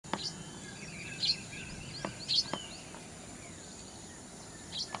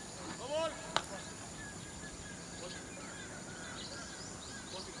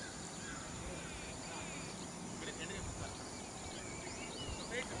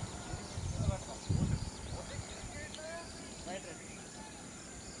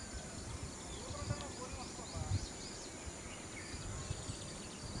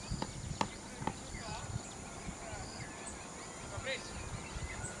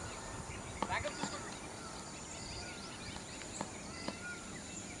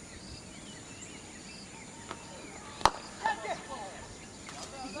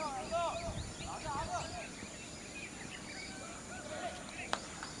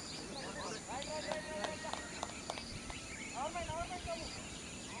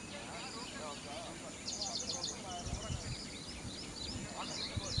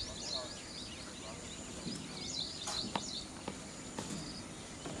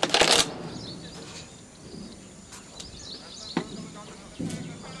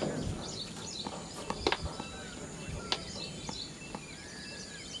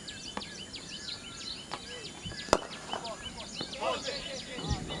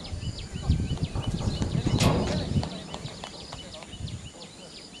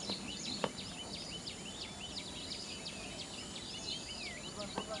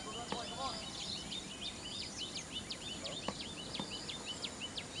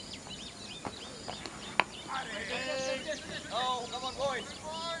Oh, come on, boys.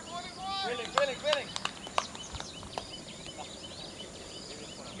 Feeling, feeling, feeling.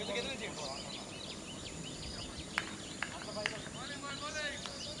 Get the team.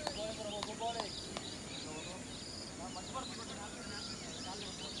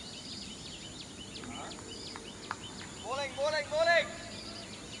 Bowling, bowling, bowling.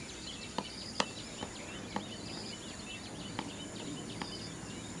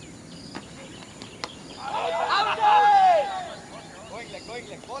 Going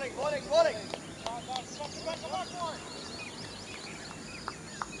leg, bowling, bowling, bowling.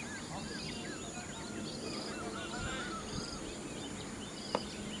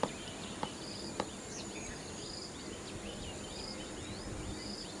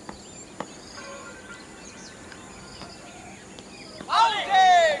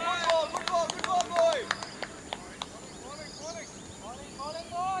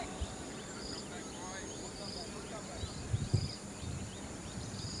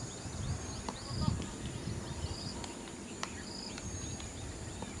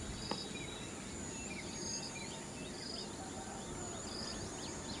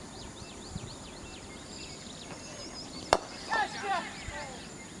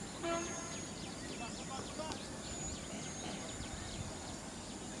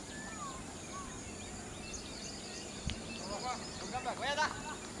 Come back, where that?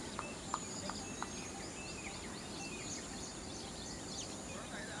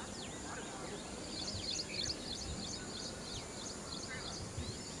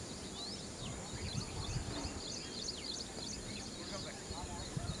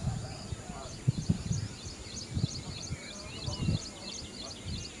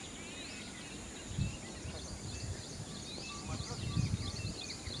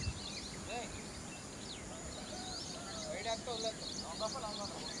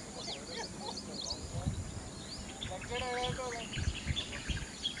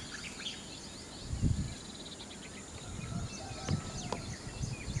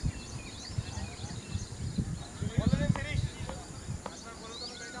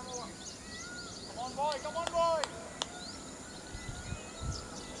 Come on, boy!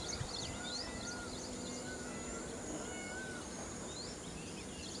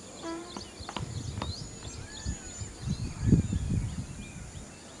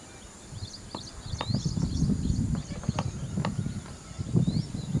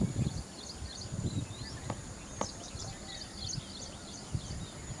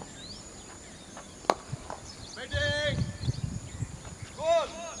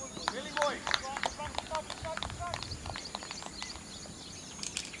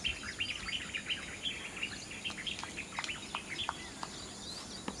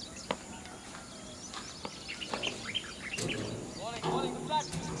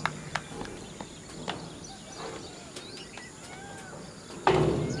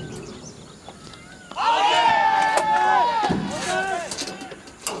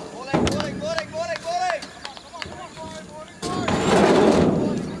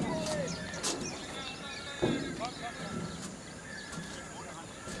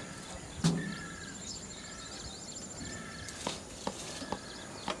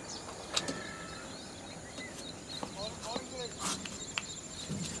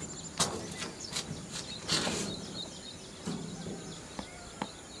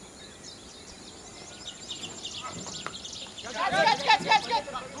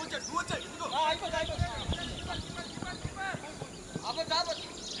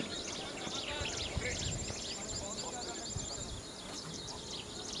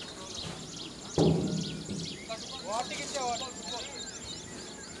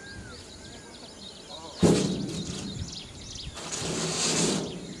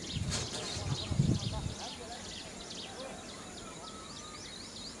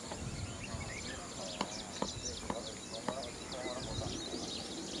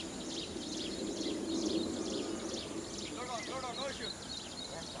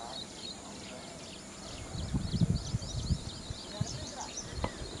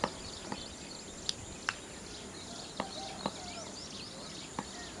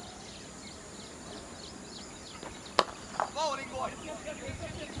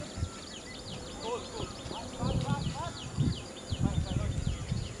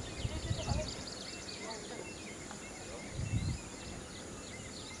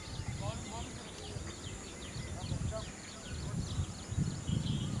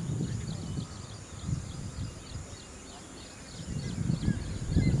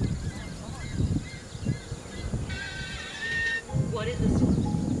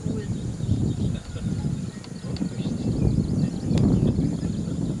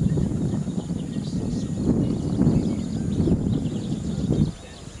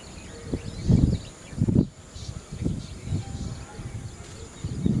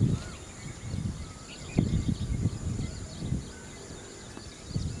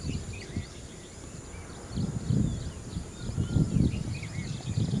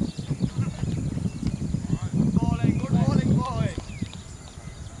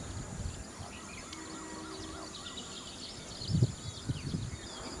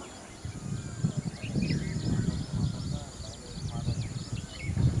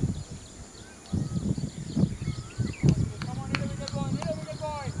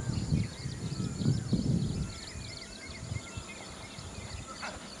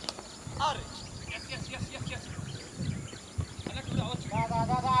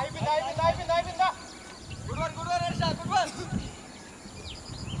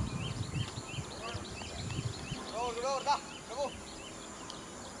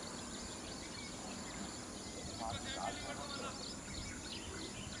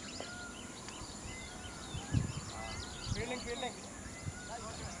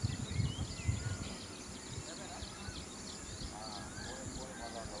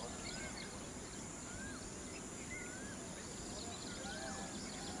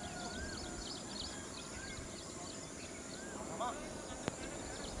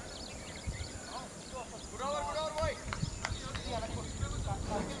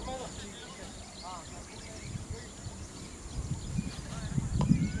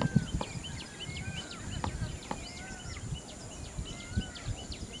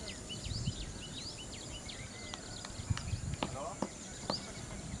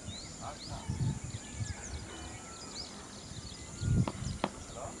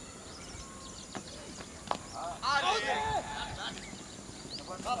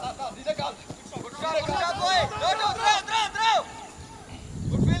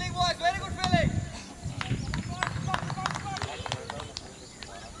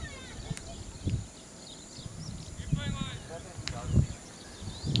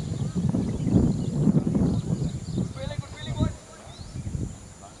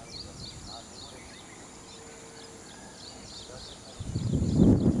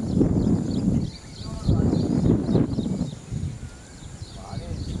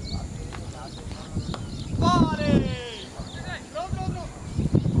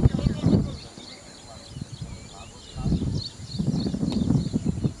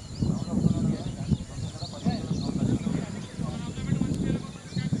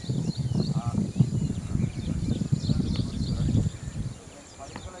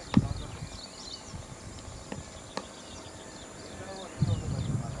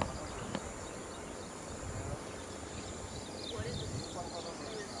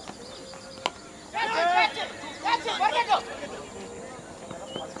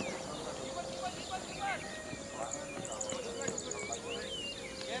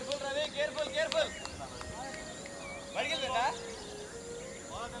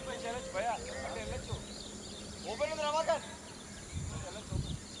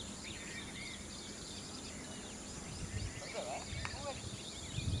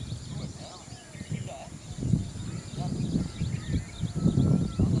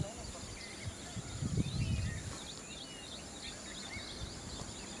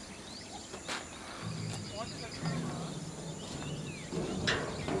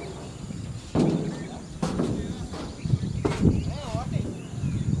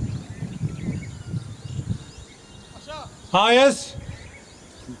 Yes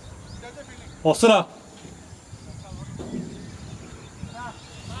వస్తున్నా.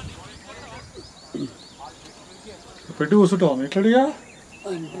 పెట్టి కూర్చుంటాం ఎట్లడిగా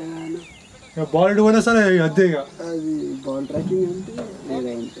ball ఇటు పోయినా సరే అదే ఇక అది బాల్ ట్రాకింగ్ అంటే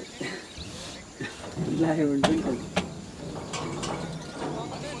వేరే ఉంటుంది ఇలాగే ఉంటుంది.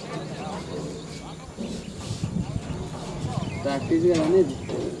 ప్రాక్టీస్ కదా అనేది.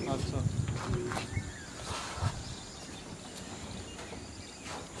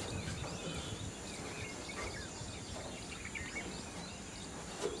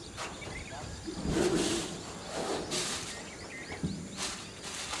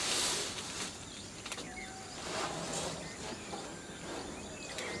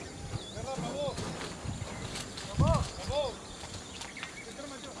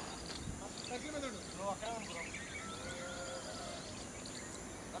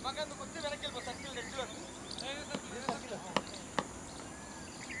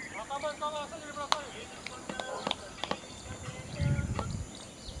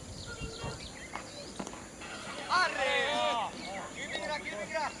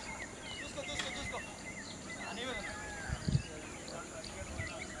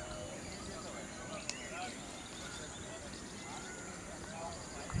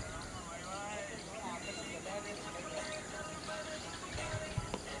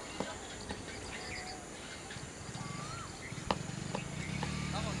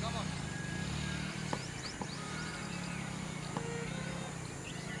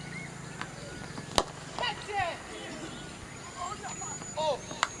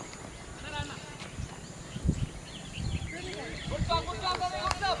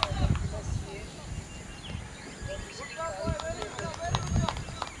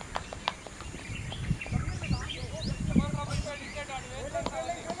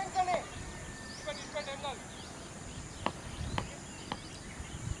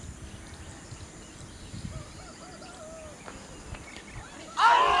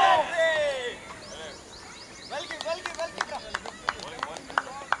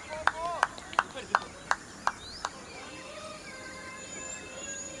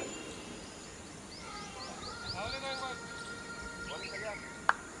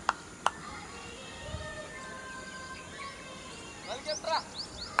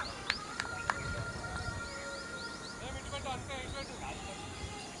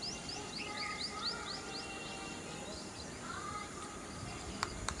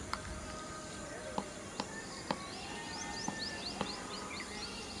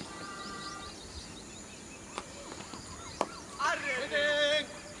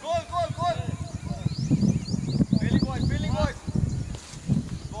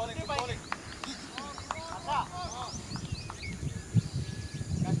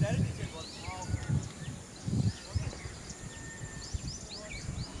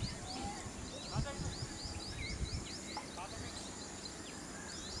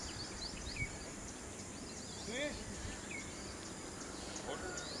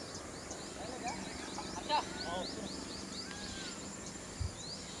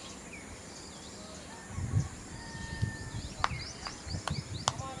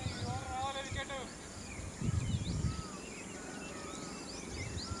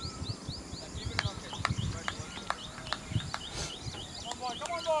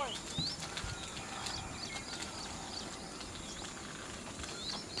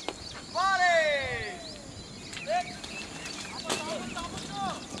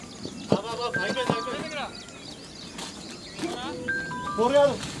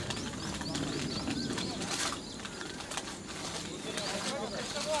 పోరాడు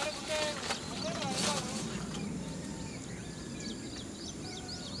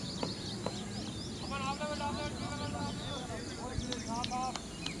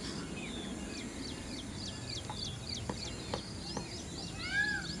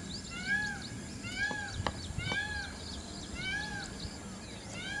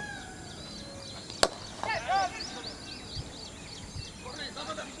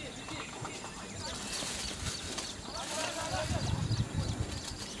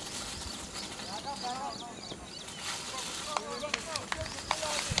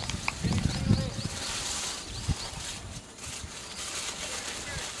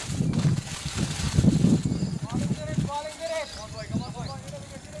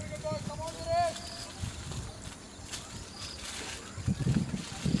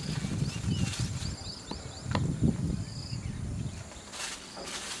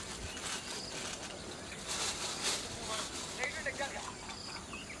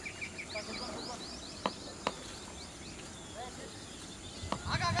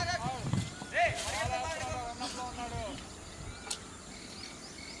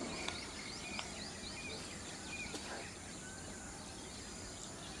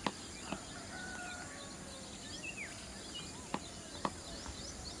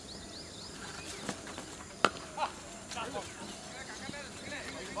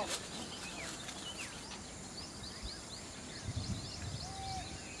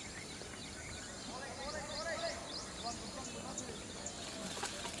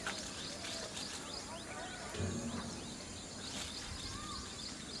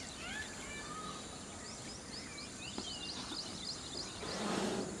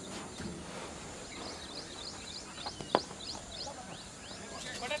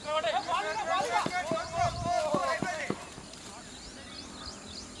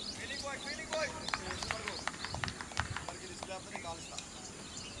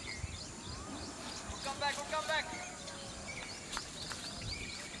good comeback.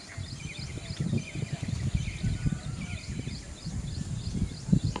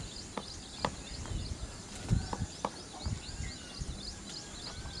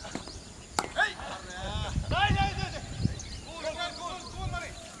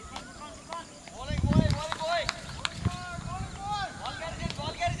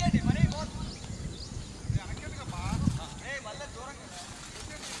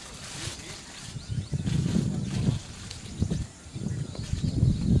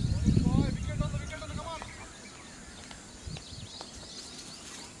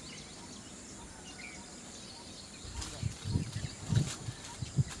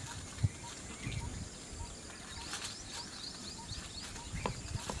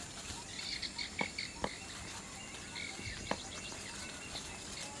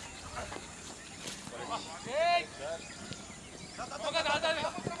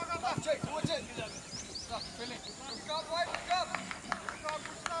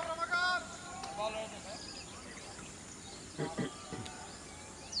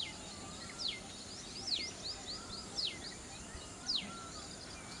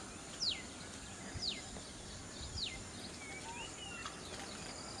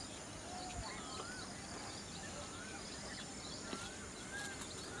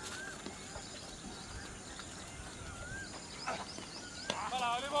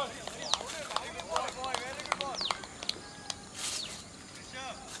 Very good ball.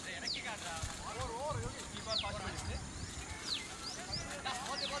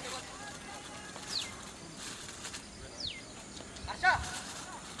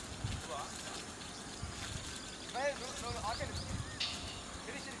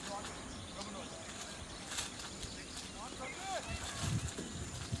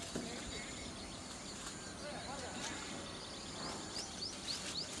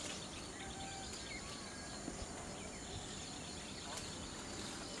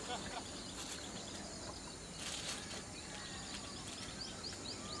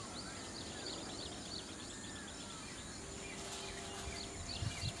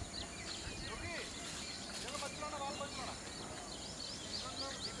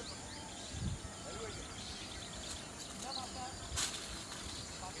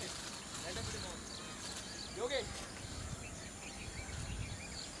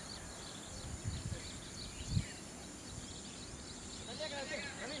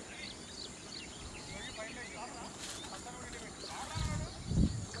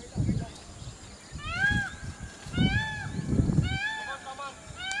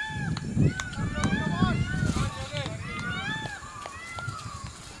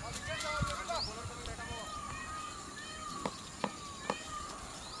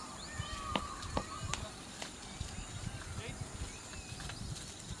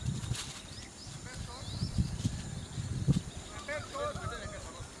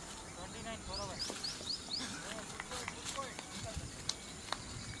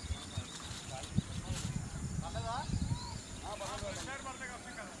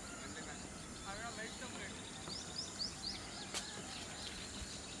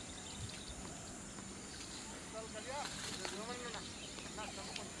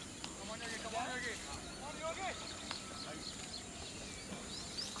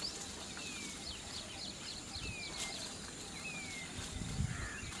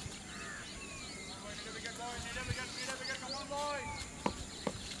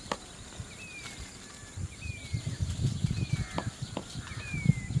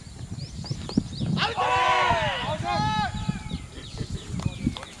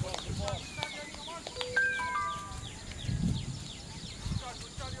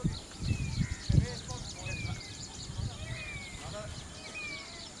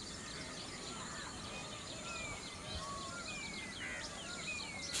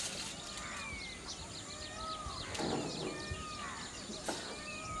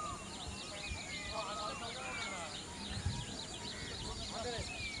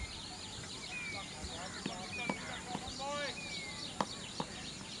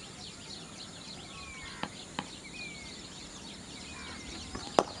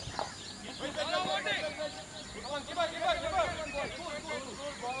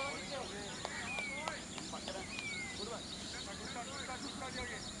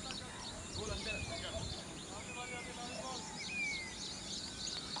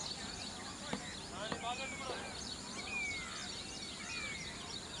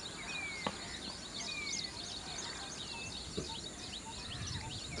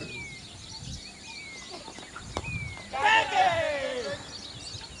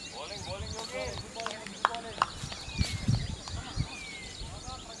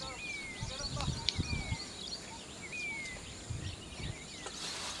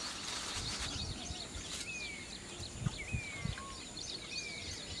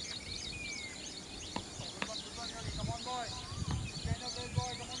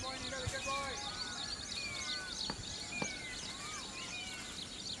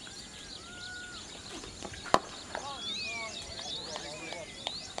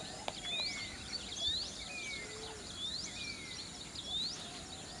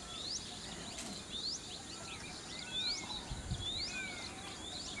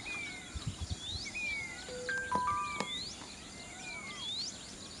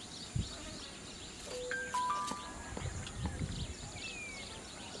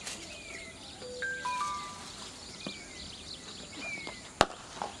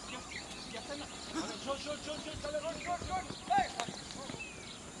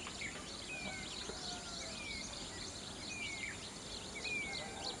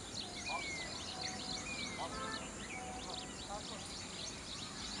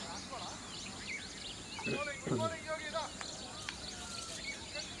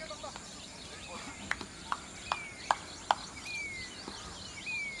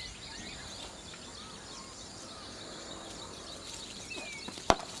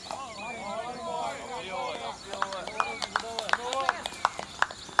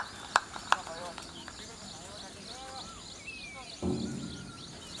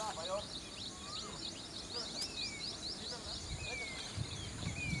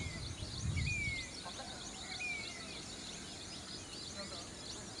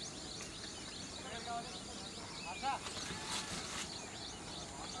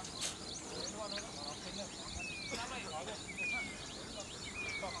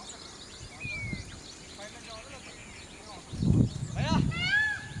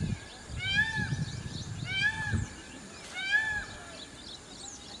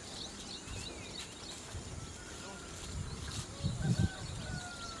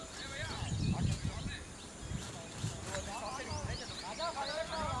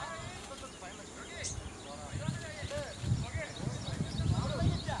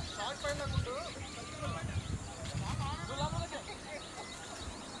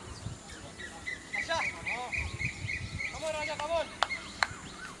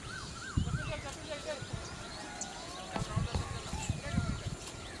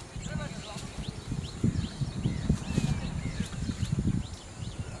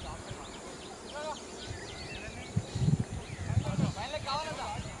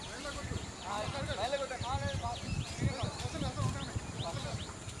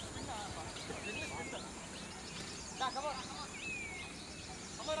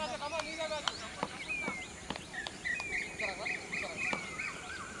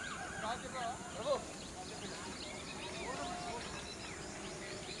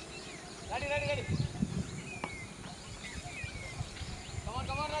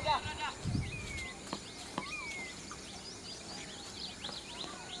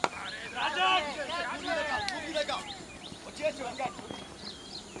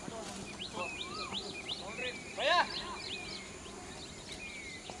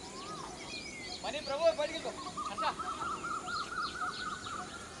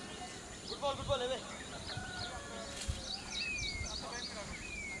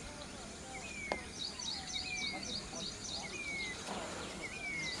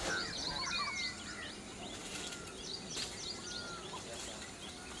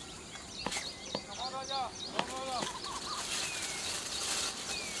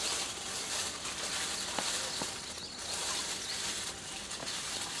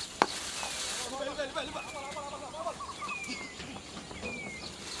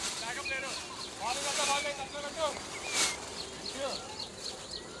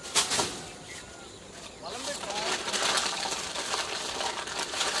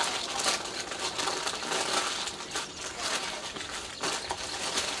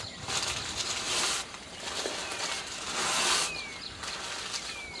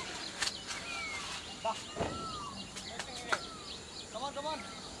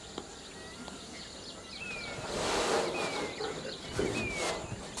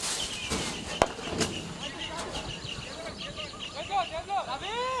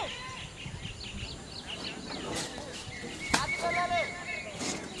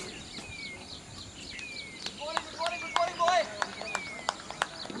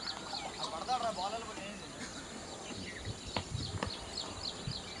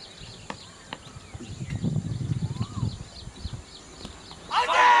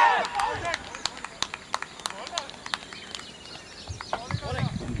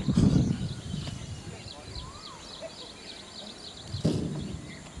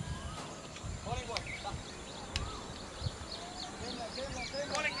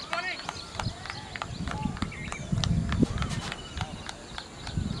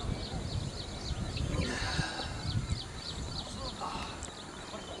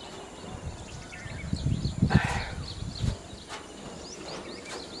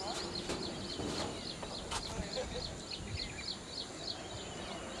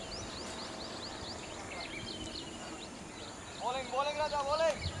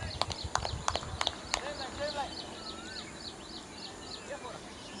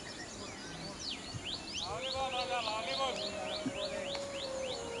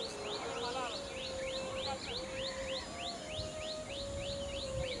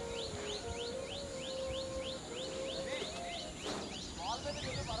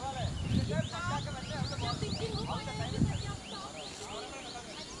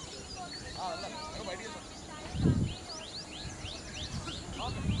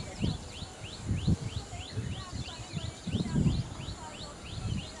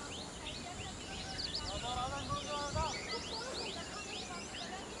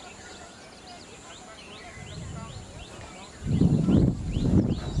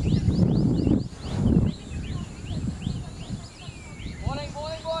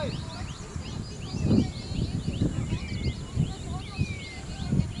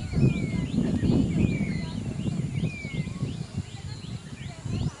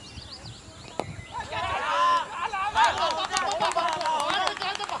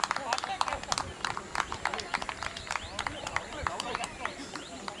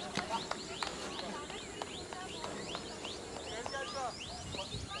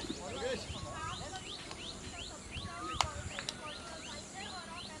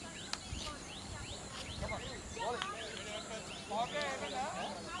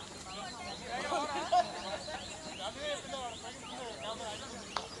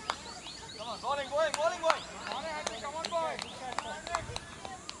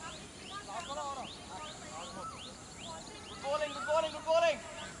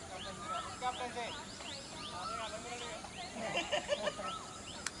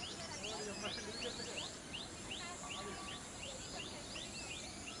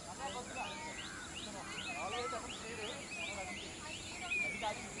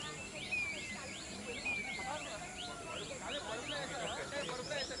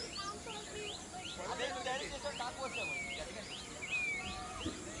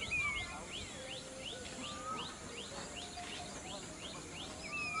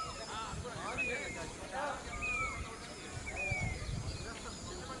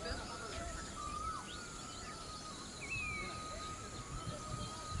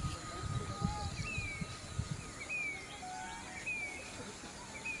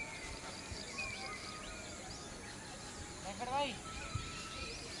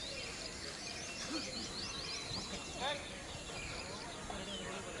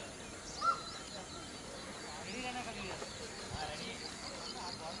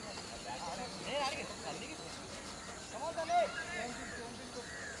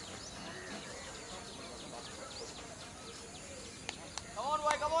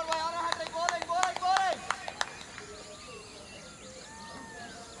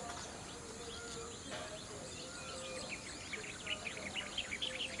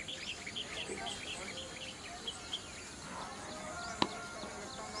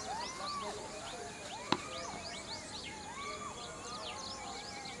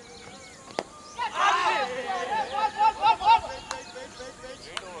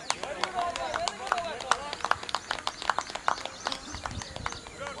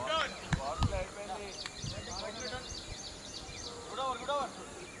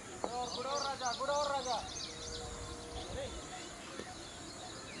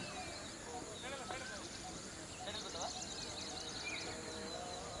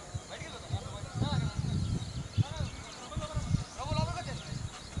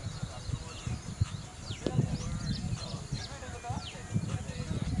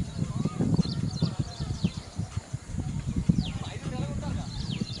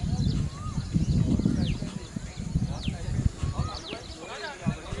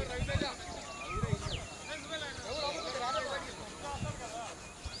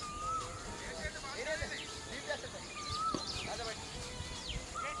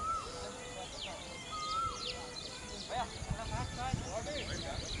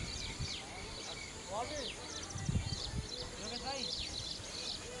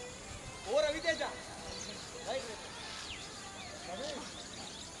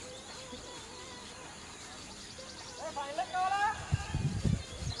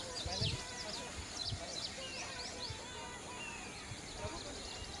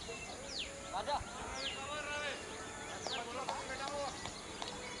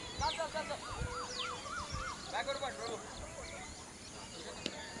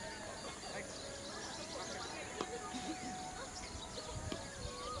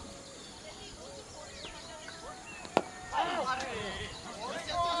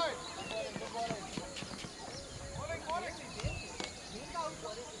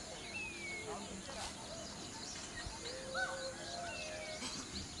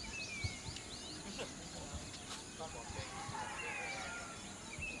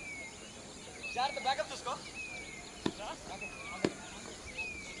 జాగ్రత్త బ్యాకప్ చూసుకో.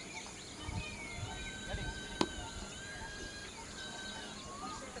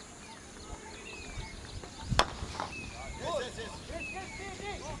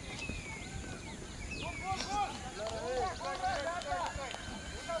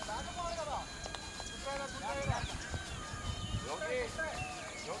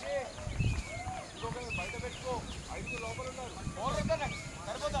 బయట పెట్టుకో, 5 లోపల ఉన్నారు.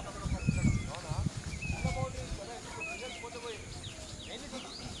 సరిపోతాను. పోతే పోయి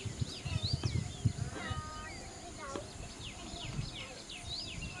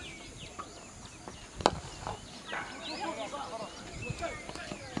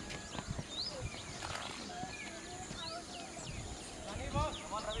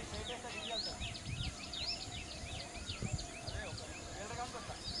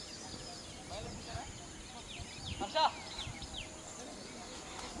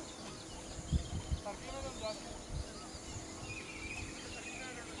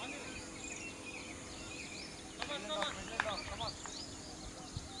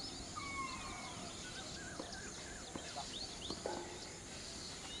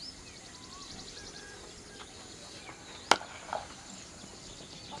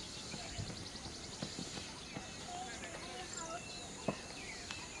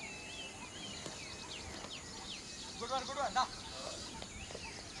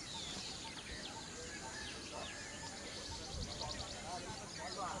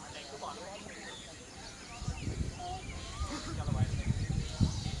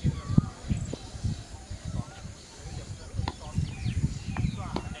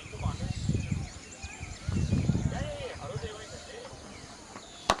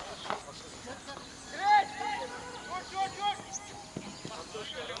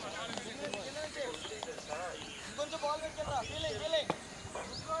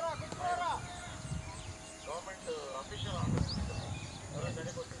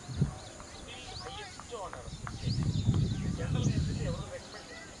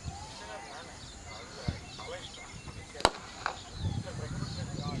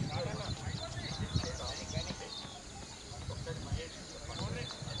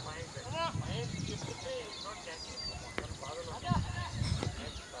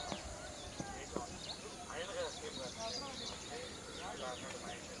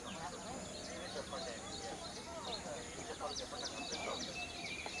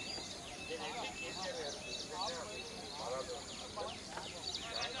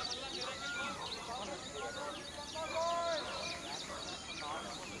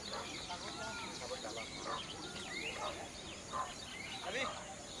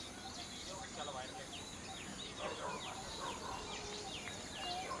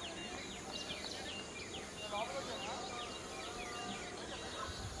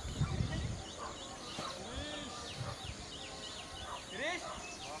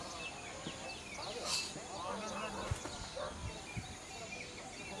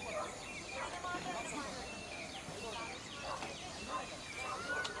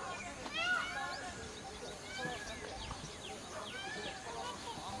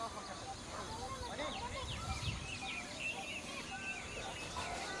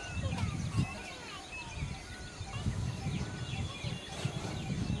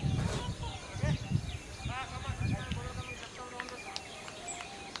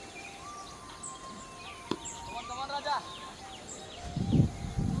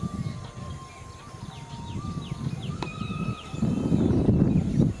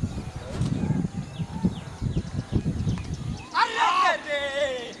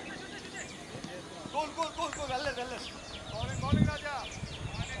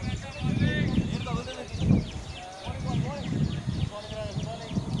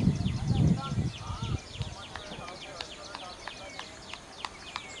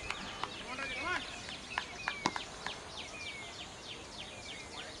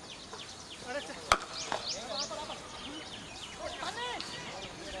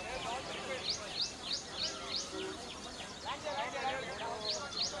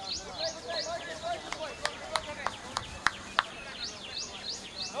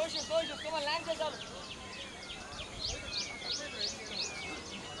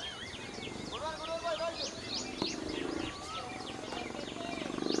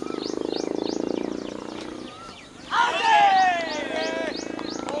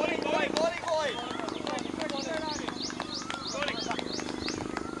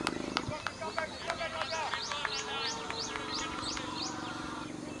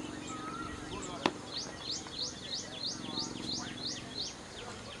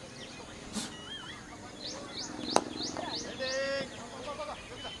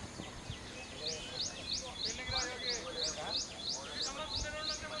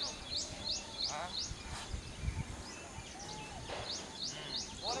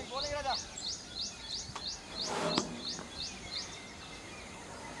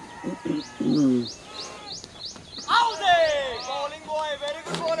Bowling boy, very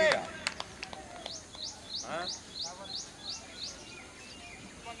good bowling.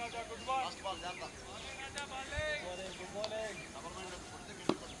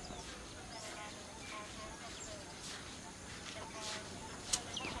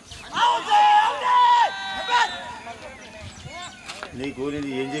 నీకు నేను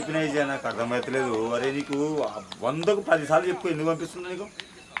ఏం చెప్పినా ఇది నాకు అర్థమవుతలేదు. అరే నీకు 100కు 10 సార్లు చెప్పు, ఎందుకు పంపిస్తున్నా నీకు?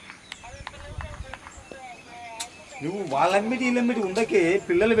 నువ్వు వాళ్ళమ్మిటి వీళ్ళమ్మిటి ఉండకే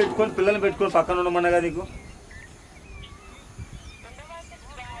పిల్లల్ని పెట్టుకొని పక్కన ఉండమన్నగా నీకు.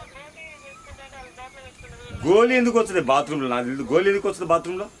 గోళీ ఎందుకు వస్తుంది బాత్రూంలో? నాకు తెలియదు గోళీ ఎందుకు వస్తుంది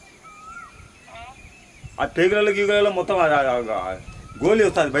బాత్రూంలో. ఆ పేగులలో గీగులలో మొత్తం గోళీ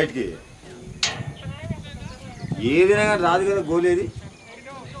వస్తుంది బయటికి. ఏదైనా కానీ రాదు కదా గోళీ. ఏది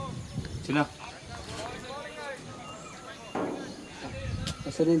చిన్న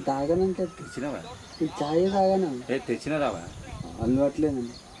అసలు నేను తాగానంటే తెచ్చినావా? చాయ్ తాగాను. తెచ్చినా రావా?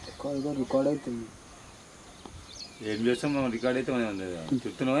 అలవాట్లేదండి, రికార్డ్ అవుతుంది. ఏం చేస్తాం మనం? రికార్డ్ అయితే మనం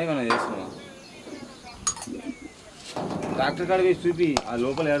చెప్తున్నావా మనం చేస్తున్నావా? డాక్టర్ కాడ వేసి చూపి ఆ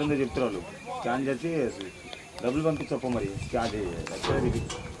లోపల ఏడుందో చెప్తారు వాళ్ళు. స్కాన్ చేసి డబ్బులు పంపించప్ప మరి. స్కాన్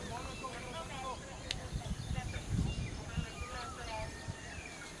చేసి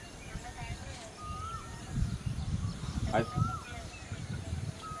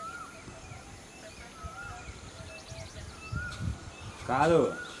కాదు,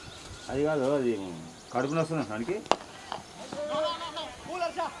 అది కాదు, అది కడుపు నొస్తుంది దానికి.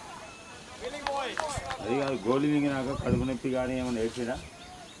 అది కాదు, గోళీ మింగినాక కడుపు నొప్పి కానీ ఏమైనా ఏడ్చినా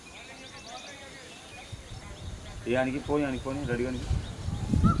ఇయానికి పోని రెడీ కానీ.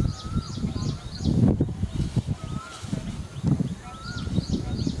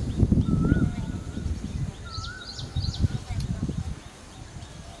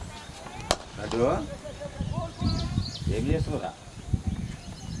 అటు ఏం చేస్తున్నారా?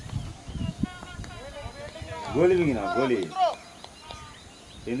 గోళీ మింగినా? గోళీ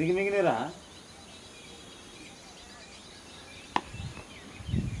ఎందుకు మింగినరా?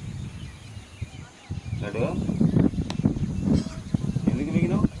 అటు ఎందుకు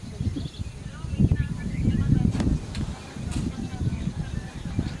మింగినావు?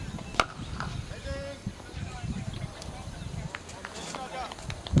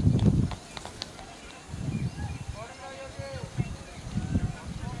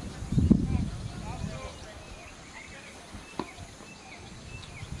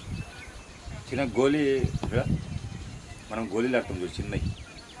 చిన్న గోళీ మనం గోళీలు ఆడతాం చూడు, చిన్నవి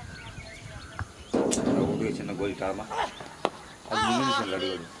ఒకటిగా చిన్న గోళీ టామా, అది ముందు నుంచి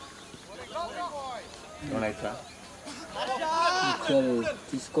అడుగుడు ఏమన్నా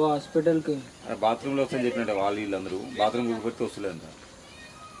తీసుకో హాస్పిటల్కి. బాత్రూంలో వస్తాయని చెప్పినట్టు వాళ్ళు వీళ్ళందరూ బాత్రూమ్ కూకుపెడితే వస్తలేదంట.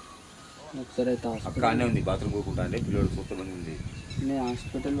 ఒకసారి అయితే అక్కడనే ఉంది బాత్రూమ్ కూకుంటా అంటే పిల్లడు చూస్తమంది ఉంది. నేను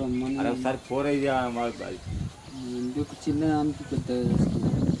హాస్పిటల్ రమ్మని. అరే ఒకసారి ఫోన్ అయితే ఎందుకు చిన్న దానికి పెద్దగా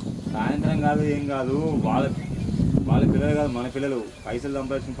సాయంత్రం కాదు ఏం కాదు, వాళ్ళ పిల్లలు కాదు మన పిల్లలు. పైసలు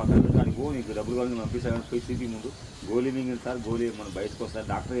సంపాదించిన పక్కన పెట్టడానికి నీకు డబ్బులు కావాలని పంపిస్తాను పోయి చూపి ముందు. గోళీ మింగిన సార్ గోళీ మనం బయటకు వస్తారు.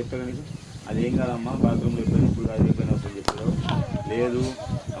 డాక్టర్ చెప్పారు నీకు అదేం కాదమ్మా, బాత్రూమ్లో ఎప్పుడైనా ఇప్పుడు కాదు ఎప్పుడైనా వస్తుందని చెప్పారు. లేదు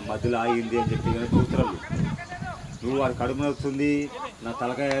మధ్యలో ఆగింది అని చెప్పి కానీ చూస్తారు. నువ్వు వాడు కడుపు వస్తుంది నా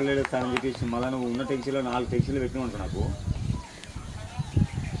తలకాయ వెళ్ళేస్తానని చెప్పేసి మళ్ళీ నువ్వు ఉన్న టెన్షన్లో 4 టెన్షన్లు పెట్టినట్టు నాకు.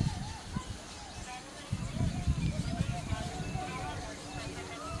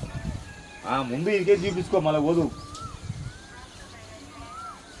 ముందు ఇంకే చూపించుకో, మళ్ళీ పోదు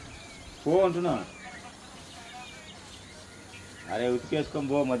పో అంటున్నా. అరే ఉతికేసుకొని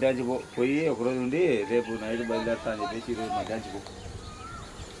పో, మధ్యాహ్నం పోయి ఒకరోజు ఉండి రేపు నైట్ బయలుదేరుతా అని చెప్పేసి ఈరోజు మధ్యాహ్నం పో.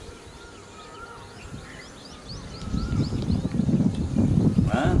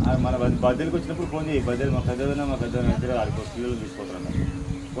 మన బద్దెలకు వచ్చినప్పుడు ఫోన్ చేయి. బద్దెలు మా పెద్దదైనా ఇద్దరు ఆడికి పిల్లలు తీసుకుంటున్నాను.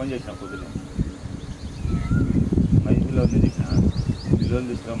 ఫోన్ చేసిన పొద్దున్న మంచి పిల్లలు చెప్పిన పిల్లలు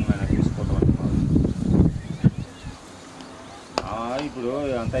తీసుకురమ్మని చూసుకోవటం అంటున్నారు. ఇప్పుడు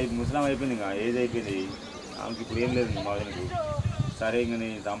అంతా ముసలాం అయిపోయింది, ఇంకా ఏజ్ అయిపోయింది ఆమెకి. ఇప్పుడు ఏం లేదు మా వదినకు. సరే ఇంక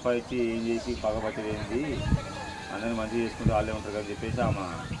నేను సంపాదించి ఏం చేసి పగబట్టేది ఏంటి, అందరిని మంచిగా చేసుకుంటూ వాళ్ళే ఉంటారు కదా చెప్పేసి ఆమె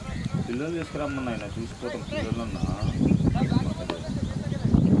పిల్లలు తీసుకురమ్మన్నా ఆయన చూసుకోవటం. పిల్లలున్నా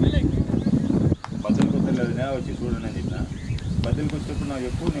బద్దలకు వస్తలేదునే వచ్చి చూడండి అని చెప్పిన. బద్దలకు వచ్చేప్పుడు నాకు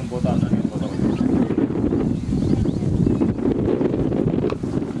చెప్పు, నేను పోతా అన్నా. నేను పోతా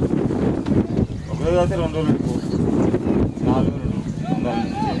ఒకరోజు అయితే 2 రోజులు పెట్టుకో, 4 రోజులు ఉండాలి.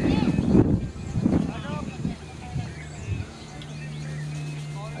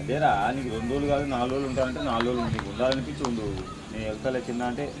 అదేరా నీకు 2 రోజులు కాదు 4 రోజులు ఉంటానంటే 4 రోజులు నీకు ఉండాలనిపించి ఉండు. నేను వెళ్తాలే చిన్న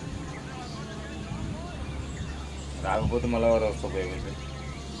అంటే రాకపోతే మళ్ళా వారం వస్తా పోయేమైతే,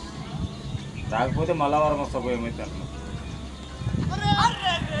 రాకపోతే మళ్ళా వారం వస్తా పోయేమైతే అంటున్నా.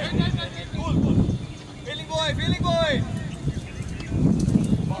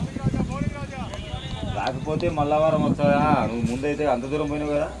 రాకపోతే మళ్ళా వారం వస్తావా? నువ్వు ముందైతే అంత దూరం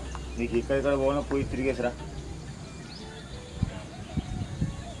పోయినావు కదా, నీకు ఇక్కడిక్కడ పోయినా పోయి తిరిగేసిరా.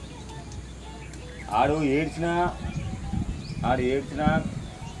 ఆడు ఏడ్చినా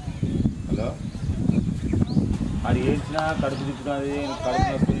హలో ఆడు ఏడ్చినా కడుపు తిప్పుతున్నది, కడుపు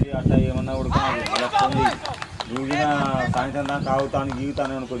వస్తుంది అట్లా ఏమన్నా ఉడుకున్నది అలా ఫోన్ చేయి. నువ్వు కూడా సాయంత్రం దాకా ఆగుతాను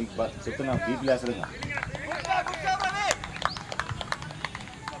గీగుతాను అనుకో, నీకు చెప్తున్నా బీపీ లేస్తుంది.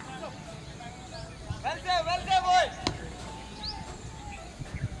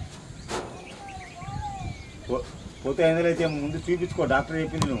 పోతే ఎందులో అయితే ముందు చూపించుకో, డాక్టర్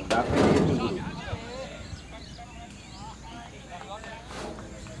చెప్పింది. నువ్వు డాక్టర్ చెప్పింది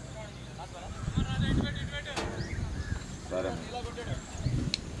సరే.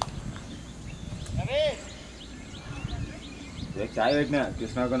 చాయ్ పెట్టినా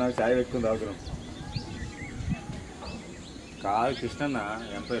కృష్ణకు, నాకు చాయ్ పెట్టుకుని తాగుతున్నాం. కాదు కృష్ణన్న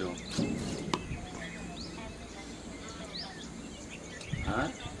ఏం పేరు? సరే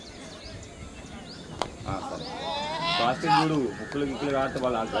ఫాస్టింగ్ చూడు, ముక్కులు గిక్కులు కాడితే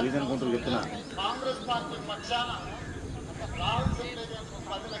వాళ్ళు గలీజ్ అనుకుంటారు చెప్తున్నా.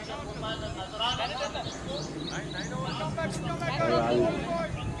 కాదు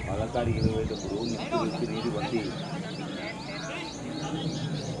పలకాడికి పోయేటప్పుడు ముక్కులు ఇచ్చి నీరు బట్టి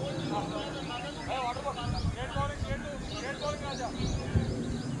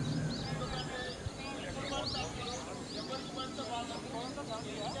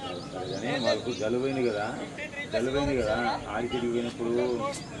కానీ వాళ్ళకు జలుబైంది కదా ఆడికి పోయినప్పుడు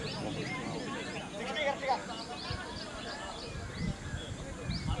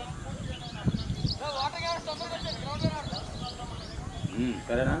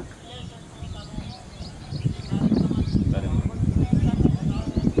సరేనా? సరే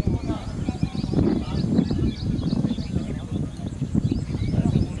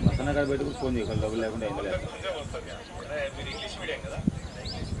మసన కాడ పెట్టుకుని ఫోన్ చేయ, డబ్బులు లేకుండా ఏం లేదు.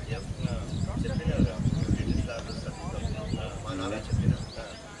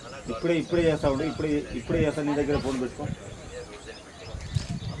 ఇప్పుడే చేస్తా ఉండు, ఇప్పుడే చేస్తా. నీ దగ్గర ఫోన్ పెట్టుకో.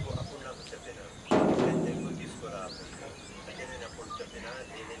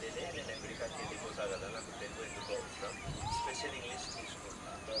 స్పెషల్ ఇంగ్లీష్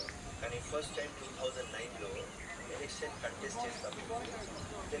తీసుకుంటా, కానీ ఫస్ట్ టైం 2009లో ఎలక్షన్ కంటెస్ట్ చేస్తాం.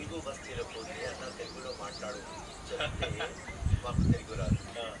 తెలుగు బస్ తీరపోతే అన్న తెలుగులో మాట్లాడు చెప్తే మాకు తెలుగు రాదు.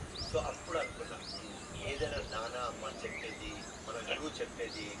 సో అప్పుడు అనుకున్నా ఏదైనా నాన్న అమ్మ చెప్పేది, మన గురువు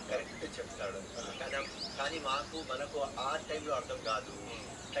చెప్పేది కరెక్ట్ చెప్తాడు. కానీ మనకు ఆ టైంలో అర్థం కాదు,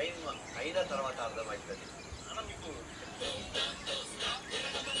 టైం అయిన తర్వాత అర్థమవుతుంది.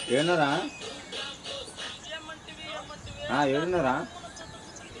 ఏమన్నారా ఏడున్నారా?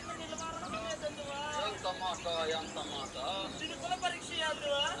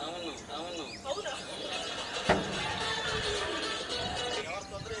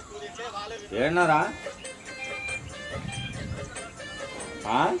 ఏడున్నారా?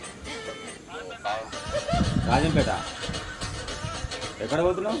 రాజంపేట. ఎక్కడ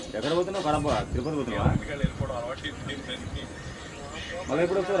పోతున్నావు కడప తిరుపతి పోతున్నావా? మళ్ళీ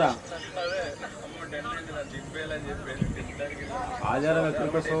ఎప్పుడు వస్తారా? ఆదివారం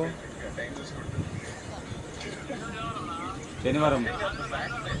ఎక్కడికి వస్తావు? శనివారం.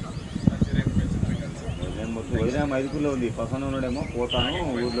 నేను మొత్తం వదిలేమో 5 కిలో ఉంది. పసన ఉన్నాడేమో పోతాను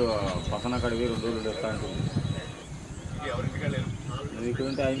ఊళ్ళో పసన కడివి 2 రోజులు వస్తా అంటుంది. నువ్వు ఇక్కడ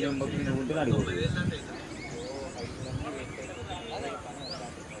ఉంటే 5 మొత్తం నువ్వు ఉంటే అడిగిపోతుంది.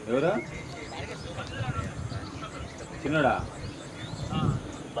 ఎవరు చిన్నడా?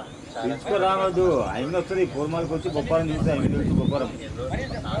 పిలుచుకో రావద్దు. ఆయన వస్తుంది పూర్మాలకు వచ్చి బొప్పారం చూస్తే ఆయన వచ్చి బొప్పారం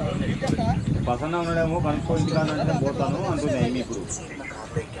పసన్న ఉన్నాడేమో కనుక్కో ఇంటికా అంటే పోతాను అంటున్నాయి ఏమి ఇప్పుడు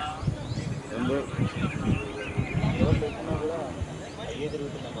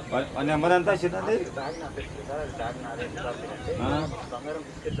నెంబర్ ఎంత వచ్చిందండి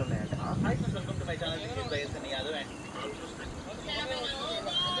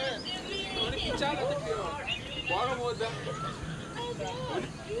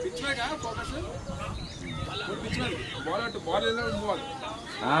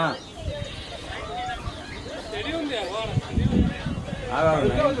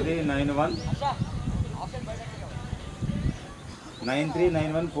 (9391)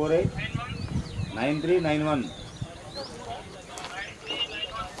 9391489391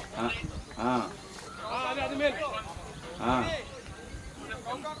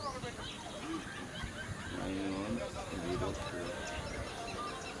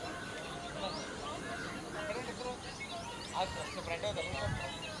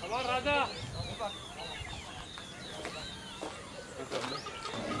 రాజా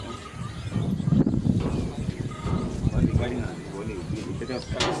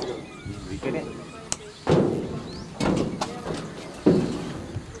వికెటే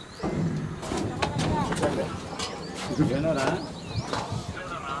ఏనోరా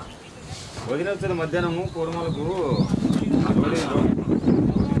వదిన వచ్చిన మధ్యాహ్నము పూర్వలకు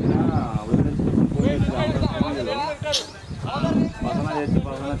పసనా చేస్తే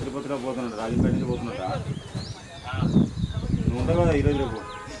పసనా తిరుపతిలో పోతున్నాడు రాజంపేట నుంచి పోతున్నాడా నువ్వు ఉంటావు కదా ఈరోజు రేపు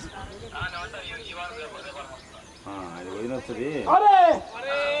అది వదిన వస్తుంది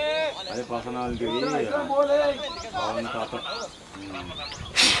అదే పసనాలిటివి పవన్ తాత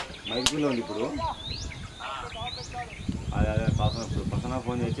మైకిలో ఉంది ఇప్పుడు అదే పసన ఇప్పుడు పసన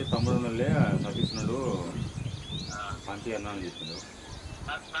ఫోన్ చేసి తమ్ముడు వాళ్ళే సతీష్నుడు పంచి అన్నా అని చెప్పిండు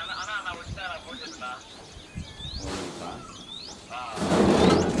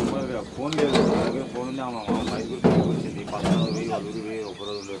ఫోన్ లేదు నా దగ్గర ఫోన్ ఉంది ఆమె మైసూరు వచ్చింది పసన పోయి వాళ్ళు ఊరు పోయి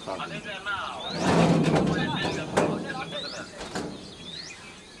ఒకరోజు ఉండేది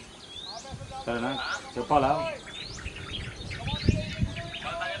సరేనా చెప్పాలా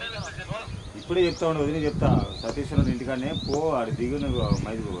ఇప్పుడే చెప్తా ఉండు వదిలి చెప్తా సతీశ్వరం ఇంటికాడనే పో ఆడు దిగు నువ్వు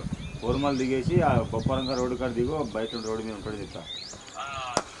మైదు కోరమాలు దిగేసి ఆ బొప్పారంగా రోడ్డు కాడ దిగు బయట రోడ్డు మీద ఉంటాడు చెప్తా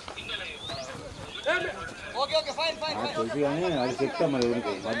తెలుసు కానీ అది చెప్తా మరి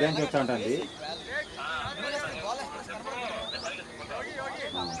ఎవరికి మధ్యాహ్నం చెప్తా ఉంటుంది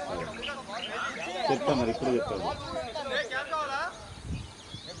చెప్తా మరి ఇప్పుడు చెప్తాడు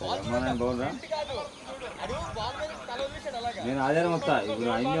బాగుందా నేను ఆదివారం వస్తా ఇప్పుడు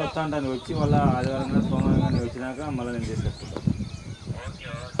అన్నీ వస్తా అంటాను వచ్చి మళ్ళీ ఆదివారం సోమవారం కానీ వచ్చినాక మళ్ళీ నేను చేసుకొస్తాను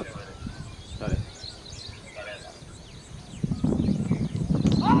సరే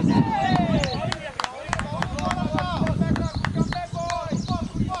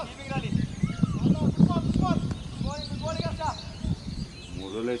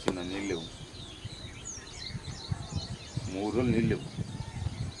మూడు రోజులు వేసిందా నీళ్ళు లేవు 3 రోజులు నీళ్ళు లేవు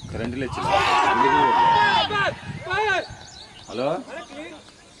కరెంటులు వచ్చింది హలో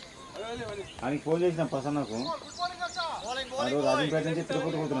ఆయనకి ఫోన్ చేసిన ప్రసన్నకు వాడు రాజంపేట నుంచి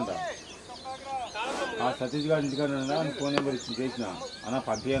తిరుపతి పోతున్నట ఆ సతీష్ గారి ఇంటికాడ ఆయనకి ఫోన్ నెంబర్ ఇచ్చి చేసిన అన్న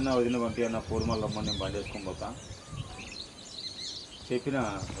పంపి అన్న వదిన పంపి అన్న పూర్మల్ రమ్మని నేను బండి వేసుకొని పోతా చెప్పిన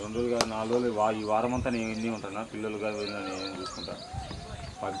 2 రోజులు కాదు 4 రోజులు ఈ వారం అంతా నేను ఇన్ని ఉంటాను పిల్లలు కాదు వదిన నేను చూసుకుంటా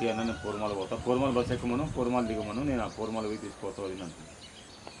పంపి అన్న నేను పూర్మల్ పోతా పూర్మల్ బస్సు ఎక్కమను పూర్మల్ దిగమను నేను ఆ పూర్మల్ పోయి తీసుకుపోతా వదిన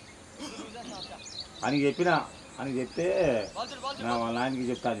అని చెప్పిన అని చెప్తే నా వాళ్ళ ఆయనకి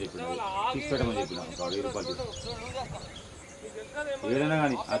చెప్తా అని చెప్పిన తీసుకెట్టమని చెప్పిన 1000 రూపాయలు ఏదైనా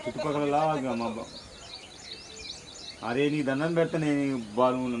కానీ ఆ చుట్టుపక్కల అరే నీ దండం పెడితే నేను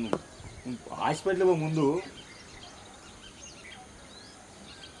నన్ను హాస్పిటల్ ముందు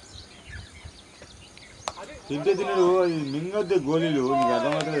తింటే తిన్నాడు అది మింగొద్దే గోళీలు నీకు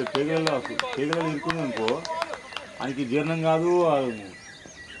అర్థమవుతుంది పేగలలో ఇరుకుంది అనుకో ఆయనకి జీర్ణం కాదు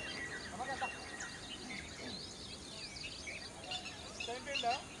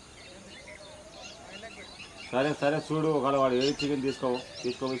సరే సరే చూడు ఒకవేళ వాడు ఏది చికెన్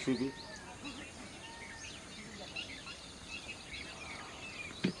తీసుకోవాలి చూపి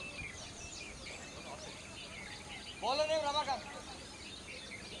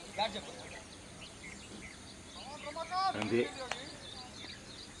అంతే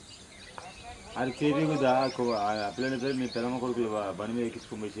అది చేపి కదా అప్లైన పేరు మీ పెదమ్మ కొడుకులు బండి మీద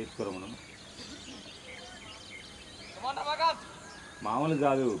ఎక్కించుకొని పోయి చేసుకోరా మనం మామూలు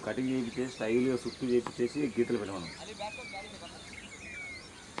కాదు కటింగ్ చేయించేసి స్టైల్గా సుట్టు చేయించేసి గీతలు పెట్టమను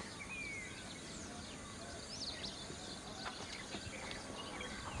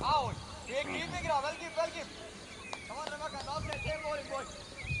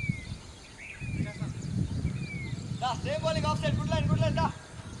Same bowling offside. Good line. Da.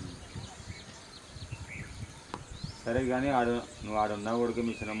 సరే కానీ నువ్వు ఆడున్నా కూడా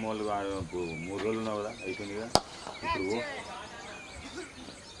మీ చిన్నమ్మ వాళ్ళు 3 రోజులు ఉన్నావు కదా, అయిపోయింది కదా ఇప్పుడు.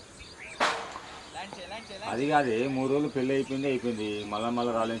 అది కాదే 3 రోజులు పెళ్ళి అయిపోయింది,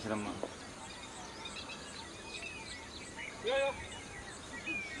 మళ్ళా రాలేను చిన్నమ్మ.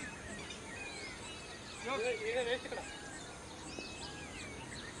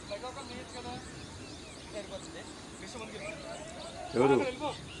 ఎవరు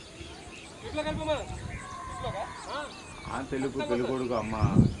పెళ్ళి కొడుకు అమ్మ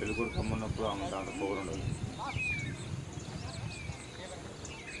ఉన్నప్పుడు అమ్మ దాంట్లో పొగరు ఉండదు.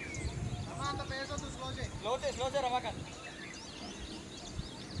 Slow say Ramakan.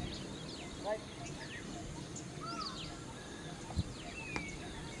 Right.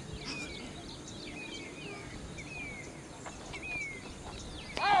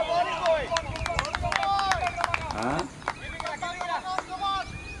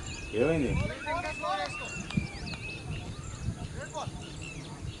 ఏమైంది?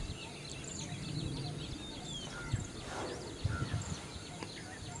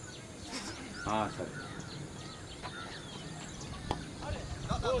 సరే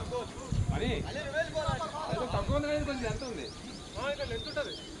మరి తక్కువ ఉంది కానీ కొంచెం ఎంత ఉంది, ఇక్కడ లెంత్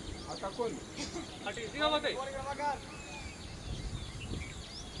ఉంటుంది, అది తక్కువ ఉంది, అటు ఈజీగా పోతాయి.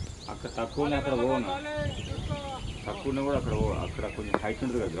 అక్కడ తక్కువ ఉన్నాయి, అక్కడ పోను తక్కువ ఉన్నా కూడా అక్కడ కొంచెం హైట్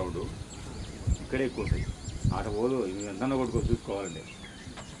ఉంటుంది కదా గ్రౌండ్, ఇక్కడే ఎక్కువ వస్తాయి. ఆట పోదు ఎంత కొట్టుకో చూసుకోవాలంటే.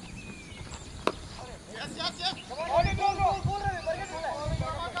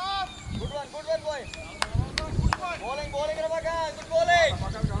 Good one, boy. Bowling, Ramakan. Good bowling.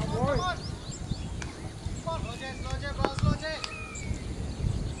 Slow J.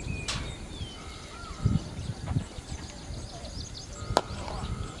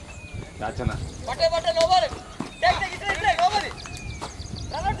 చాచనా Bate, no ball. Take, nobody.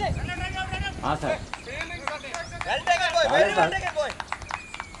 Run out, J. Sir Well taken, boy. Very well taken, boy.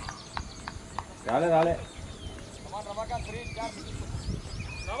 రాలే Come on, Ramakan, free. Last.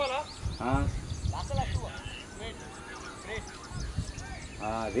 Great.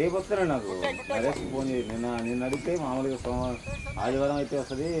 రేపు వస్తారా నాకు Naresh phone చేసి నిన్న అడిగితే మామూలుగా ఆదివారం అయితే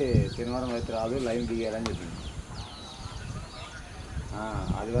వస్తుంది, శనివారం అయితే రాదు, లైన్ దిగారని చెప్పింది.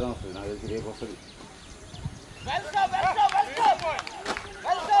 ఆదివారం వస్తుంది, నాకు తెలిసి రేపు వస్తుంది.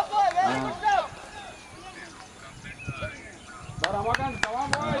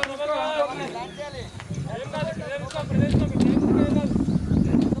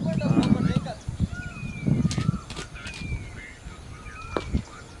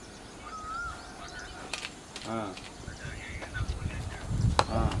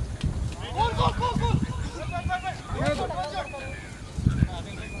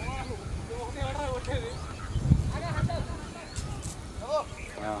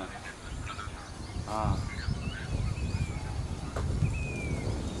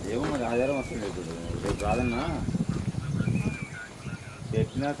 ఏమో మరి ఆధారం వస్తుంది ఇప్పుడు, రేపు రాదన్నా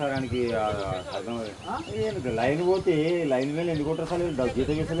ఎట్టినా సరానికి అర్థం. లైన్ పోతే లైన్ మీద ఎందుకు కొట్టరు,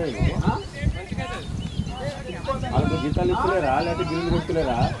 జీతం ఇస్తలేదు, వాళ్ళకి జీతాలు ఇస్తలేరా, లేకపోతే బిల్లులు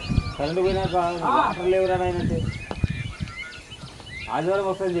కొట్టలేరా, కరెంటు పోయినాక వాటర్ లేవురా నాయనంటే. ఆదివారం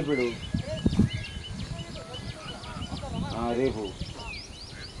వస్తుందని చెప్పాడు, రేపు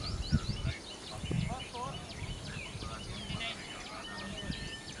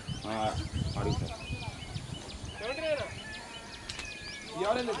అడుగుతా.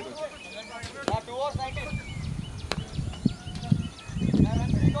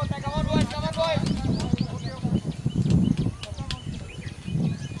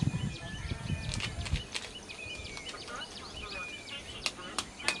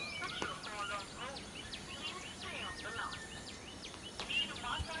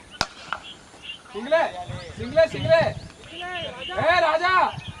 సింగ్లే ఏ రాజా,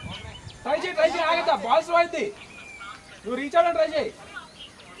 ట్రై చేయి ఆగతా, బాల్ స్లో అయింది, నువ్వు రీచ్ అవ్వడం ట్రై చేయి.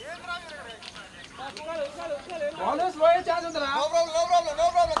 బాల్ స్లో అయ్యే ఛాన్స్ ఉందిరా. No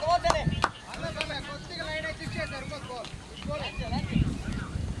problem. Come on, Jane.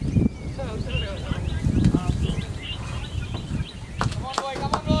 Come on, boy.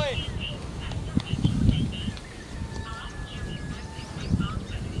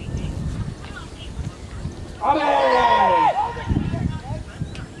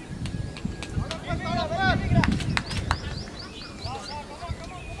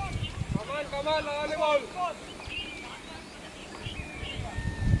 Come on, lovely ball.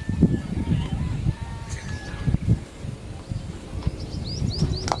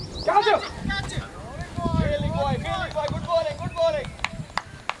 Catch him. Fielding boy, good bowling.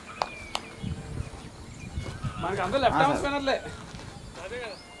 మనకి అందరూ లెఫ్ట్ ఆర్మ్ స్పిన్నర్లే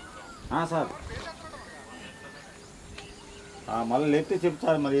సార్ మళ్ళీ లేపితే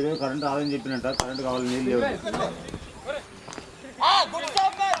చెప్తారు మరి ఈరోజు కరెంట్ రాదని చెప్పినట్ట కరెంట్ కావాలి నీళ్ళు లేవు good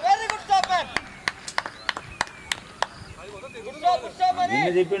stop man very good stop man good stop man నిన్న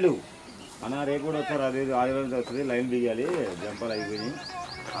చెప్పిండు అన్న రేపు కూడా వస్తారు అదే ఆదివారం వస్తుంది లైన్ దిగాలి జంపాలు అయిపోయి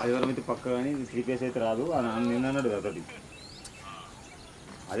ఆదివారం అయితే పక్క కానీ 3 పేస్ అయితే రాదు అని నిన్న అన్నాడు అతడి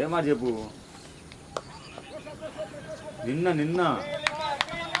అదే మాట చెప్పు నిన్న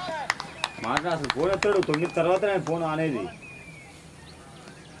మాట అసలు ఫోన్ ఎత్తాడు 9 తర్వాత నేను ఫోన్ అనేది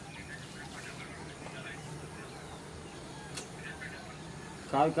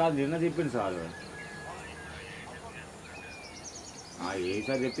కాదు నిన్న చెప్పిండు సార్ ఏ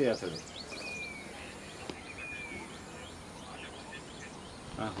సార్ చెప్తే చేస్తాడు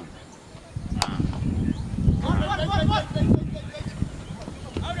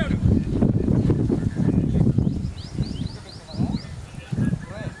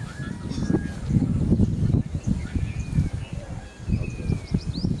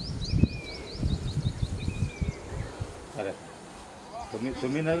సరే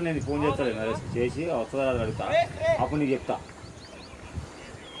 9:30 నేను ఫోన్ చేస్తాను నరేష్ చేసి వస్తుందా అని అడుగుతా అప్పుడు నీకు చెప్తా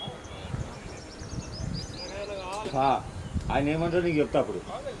ఆయన ఏమంటాడు నీకు చెప్తా అప్పుడు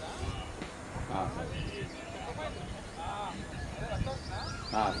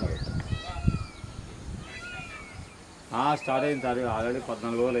సరే స్టార్ట్ అయింది సార్ ఆల్రెడీ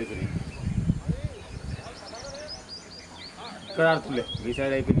 14 ఓవర్లు అయిపోయినాయి ఇక్కడ ఆడుతుండే మీ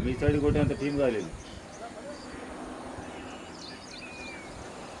సైడ్ అయిపోయింది మీ సైడ్ కొట్టే అంత టీం కాలేదు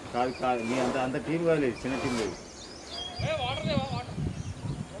కాదు మీ అంత టీం కాలేదు చిన్న టీం లేదు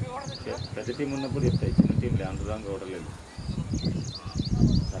పెద్ద టీం ఉన్నప్పుడు చెప్తాయి చిన్న టీం లేదు అంత దాకా కొట్టలేదు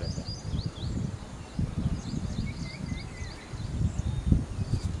సరే సార్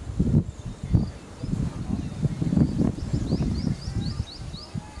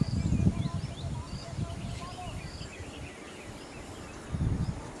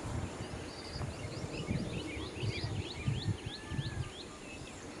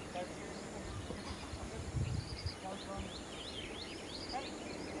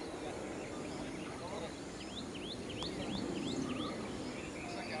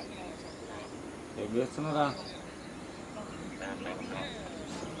ఏం చేస్తున్నారా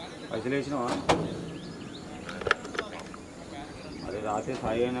పైసలు వేసినావా అదే రాత్రి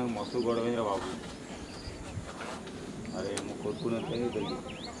సాయి అయినా మస్తు గొడవైందిరా బాబు అరే కొట్టుకునేంత అయింది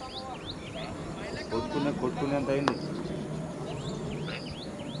కొట్టుకునేంత అయింది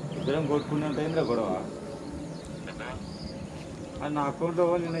ఇద్దరం కొట్టుకునేంత అయిందిరా గొడవ అది నా అకౌంట్లో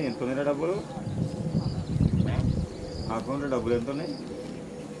నిన్న ఎంత ఉన్నాయిరా డబ్బులు నా అకౌంట్లో డబ్బులు ఎంత ఉన్నాయి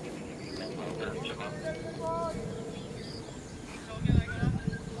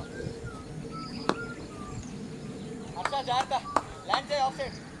జాగ్రత్త ల్యాండ్ చేయి ఆఫ్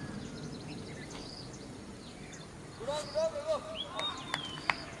సైడ్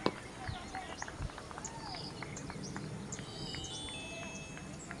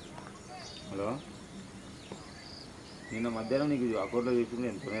హలో నిన్న మధ్యాహ్నం నీకు అకౌంట్లో చూసుకుంటే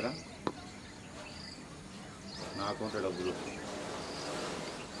ఎంత ఉన్నాయిరా నా అకౌంట్లో డబ్బులు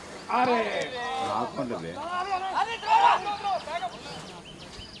నా అకౌంట్లో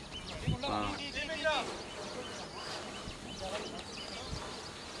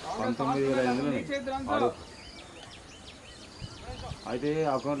 19,500 అయితే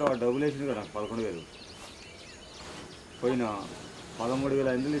అకౌంట్లో డబ్బులు వేసింది కదా 11,000 పోయినా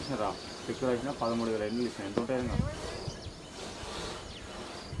 13,500 ఇచ్చినారా చెక్ రాసిన 13,500 ఇచ్చిన ఎంత ఉంటాయి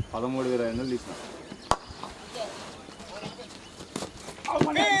 13,500 ఇచ్చిన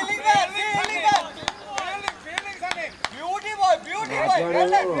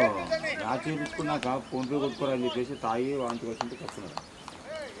మ్యాచ్ చూపించుకున్నాక ఫోన్పే కొట్టుకోరని చెప్పేసి తాగి వాంతికి వచ్చింటే కట్టుకున్నాడు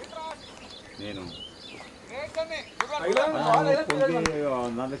నేను ఫోన్పే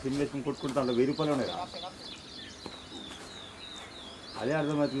దాంట్లో సిమ్ వేసుకుని కొట్టుకుంటే దాంట్లో 1000 రూపాయలు ఉన్నాయి అదే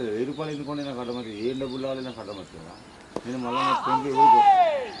అర్థమవుతలేదు 1000 రూపాయలు ఎందుకంటే నాకు అర్థమవుతుంది ఏం డబ్బులు కావాలి నాకు అర్థమవుతుందా నేను మళ్ళీ నాకు ఫోన్పే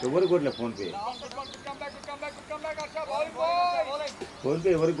ఎవరికి కొట్టలే ఫోన్పే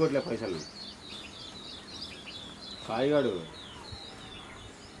ఎవరికి కొట్టలే పైసలు సాయిగాడు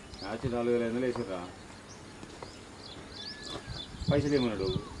మ్యాచ్ 4,500 వేసారా పైసలు ఏమన్నాడు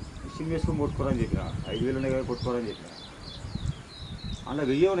సిమ్ వేసుకొని కొట్టుకోరని చెప్పిన 5,000 ఉన్నాయి కదా కొట్టుకోరని చెప్పిన అందులో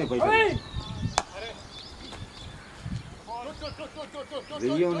 1000 ఉన్నాయి పైసలు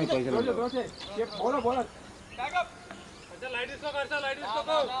 1000 ఉన్నాయి పైసలు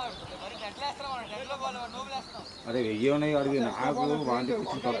అరే వెయ్యి ఉన్నాయి అడిగి నాకు వాంతి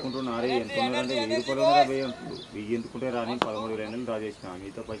కూర్చొని కప్పుకుంటున్నా. అరే ఎంత ఉన్నారంటే 1000 రూపాయలు ఉన్నారా వెయ్యి అంటుంది. 1000 ఎందుకుంటే రాని 13,000 డ్రా చేసిన.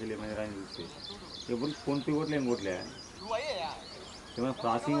 మిగతా పైసలు ఏమైనా రాని చూస్తే ఎప్పుడు ఫోన్పే కొట్టలే ఏం కొట్టలే. ఏమైనా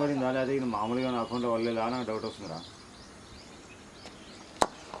ప్రాసెసింగ్ పడిందా లేదా ఇది మామూలుగా నా అకౌంట్లో వాళ్ళేలా నాకు డౌట్ వస్తుందిరా.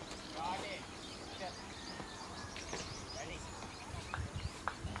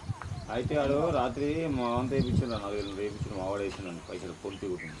 అయితే వాడు రాత్రి మా అంతా వేయించాడు. 4,000 వేయించాడు. మా వాడు వేసినాను పైసలు ఫోన్పే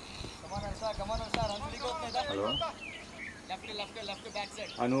కొట్టింది. హలో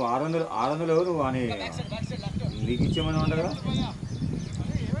నువ్వు 600 నువ్వు అని నీకు ఇచ్చేమని ఉండగా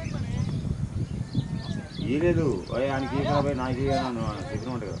ఇయలేదు. ఆయనకి ఇవ్వకపోయి నాకు ఇవ్వను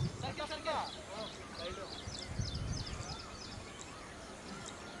చెప్పిన ఉంటుంది కదా.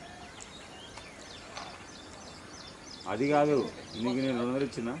 అది కాదు నీకు నేను 200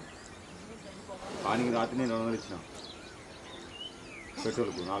 ఇచ్చిన. ఆయనకి రాత్రి నేను 200 ఇచ్చిన.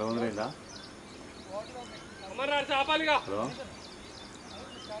 పెట్రోల్కు 400 అయిందా? హలో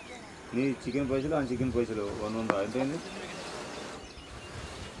నీ చికెన్ పైసలు ఆయన చికెన్ పైసలు 100 ఎంతైంది?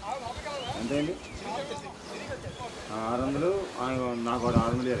 ఎంతైంది? 600. నాకు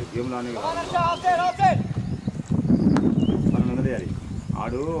 600 ఇవ్వాలి. గేమ్లో అని 1200 ఇవ్వాలి.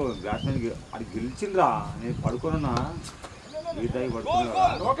 ఆడు బ్యాట్స్మెన్ అది గెలిచిండ్రా. నేను పడుకున్నా వీటికి పడుకున్నా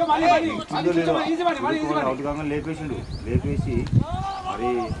అవుట్ కాగా లేపేసిండు. లేపేసి మరి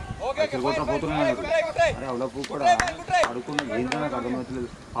కొట్ట పోతున్నాను. అరే అవలపు కూడా పడుకున్నా. ఏంటో నాకు అర్థమవుతలేదు.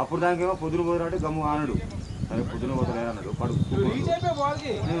 అప్పుడు దానికేమో పొద్దున పోతున్నాడు గమ్ము ఆనడు. సరే పొద్దున పోతలే అన్నాడు.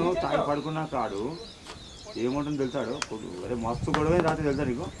 నేను తాగి పడుకున్నా కాడు ఏముంటుంది తెలుసాడు. అరే మస్తు గొడవ రాత్రి తెలుసా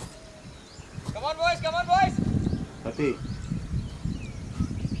నీకు సతీ.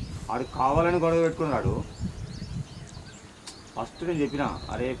 ఆడు కావాలని గొడవ పెట్టుకున్నాడు. ఫస్ట్ నేను చెప్పిన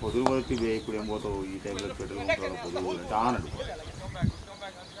అరే పొదుగు పోతే ఇప్పుడు ఏం పోతావు ఈ టైంలో పెట్టుకుంటావు పొదుగు అంటే అన్నాడు.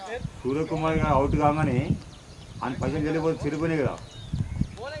 సూర్యకుమార్ గారు అవుట్ కాగానే ఆయన పైసలు చెల్లిపోతే చెడిపోయినాయి కదా.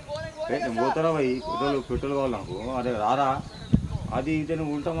 నేను పోతారా పోయి పెట్రోల్ కావాలి నాకు. అరే రారా అది ఇది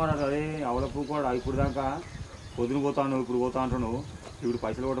నువ్వు ఉంటా మాట్లాడు. అరే అవల పూ కూడా ఇప్పుడు దాకా పొద్దున పోతాను ఇప్పుడు పోతా అంటున్నావు. ఇప్పుడు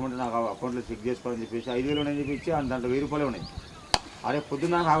పైసలు కొట్టమంటే నాకు అకౌంట్లో చెక్ చేసుకోవాలని చెప్పేసి 5,000 ఉన్నాయని చెప్పి ఇచ్చి దాంట్లో 1000 రూపాయలు ఉన్నాయి. అరే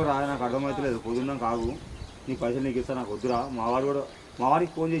పొద్దున్న నాకు ఆగురా నాకు అర్థమవుతలేదు. పొద్దున్న ఆగు నీ పైసలు నీకు ఇస్తా నాకు వద్దురా. మా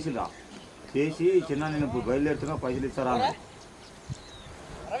వాడికి ఫోన్ చేసిండ్రా. చేసి చిన్న నేను ఇప్పుడు బయలుదేరుతున్నా పైసలు ఇస్తారా అన్నాడు.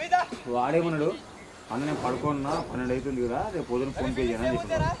 వాడేమన్నాడు అన్న నేను పడుకున్నా 12 అవుతుంది కదా రేపు పొద్దున ఫోన్ పే చేయను అని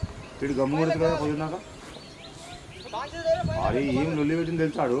చెప్పినాడు. వీడు గమ్ము కొడుతు కదా పొద్దున్నాక. అరే ఏం లొల్లి పెట్టింది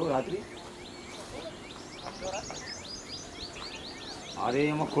తెలుసాడు రాత్రి. అరే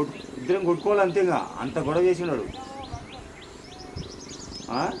ఏమో ఇద్దరం కొట్టుకోవాలి అంతేగా అంత గొడవ చేసినాడు.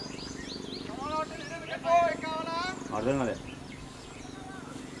 అర్థం కాలే.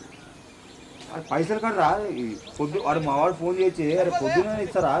 అది పైసలు కడరా వాడు మా వాడు ఫోన్ చేసి అరే పొద్దున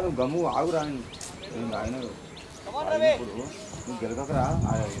ఇస్తారా నువ్వు గమ్ము ఆగురా ఆయన ఇప్పుడు నువ్వు గెలకరా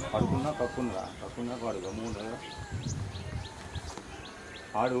పడుకున్నా కక్కున్నరా వాడు గమ్ము ఉండరా.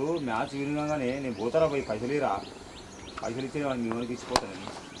 వాడు మ్యాచ్ వినగానే నేను పోతారా పోయి పైసలు ఇరా పైసలు ఇచ్చి వాడిని మీ వాడికి ఇచ్చిపోతాను నేను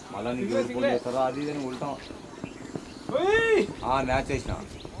మళ్ళీ నీకు ఎవరు ఫోన్ చేస్తారా అది ఇది అని ఉల్టాం మ్యాచ్ వేసిన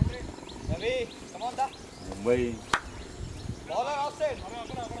ముంబై.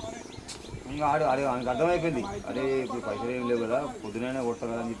 ఇంకా అరే ఆయనకు అర్థమైపోయింది. అరే ఇప్పుడు పైసలు ఏం లేవు కదా పొద్దునైనా కొడతా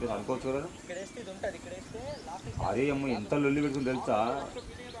కదా అని చెప్పేసి అనుకోవచ్చు కదా. అరే అమ్మ ఎంత లొల్లి పెట్టుకుని తెలుసా.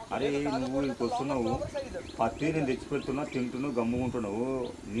 అరే నువ్వు ఇంటికి వస్తున్నావు పత్తి నేను తెచ్చి పెడుతున్నా తింటున్నావు గమ్ముకుంటున్నావు.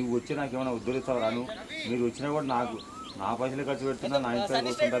 నువ్వు వచ్చి నాకు ఏమైనా ఉద్ధరిస్తావు రాను. మీరు వచ్చినా కూడా నా పైసలు ఖర్చు పెడుతున్నా నా ఇంట్లో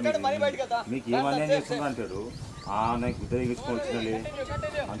వస్తుంటా మీకు ఏమన్నా చేస్తున్నా అంటాడు. నాకు ఉద్దరి తీసుకొని వచ్చినాలే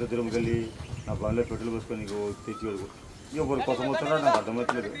అంత దూరం వెళ్ళి నా బండ్లో పెట్రోల్ పోసుకొని నీకు తెచ్చి పెడుకు ఎవరి కోసం వస్తున్నాడు నాకు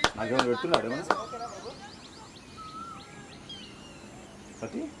అర్థమవుతలేదు. నాకేమైనా పెడుతున్నాడు ఏమన్నా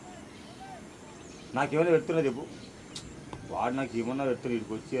సతీ నాకేమైనా పెడుతున్నా చెప్పు. వాడు నాకు ఏమన్నా పెడుతున్నా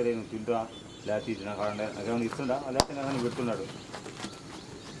ఇక్కడికి వచ్చి అరే నువ్వు తింటా లేకపోతే ఇది నాకేమైనా ఇస్తుండా లేకపోతే నాకు పెడుతున్నాడు.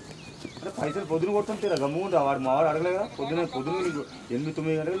 అంటే పైసలు పొద్దున కొడుతుంటారా గమ్ముంటా వాడు మా వాడు అడగలే కదా పొద్దున నీకు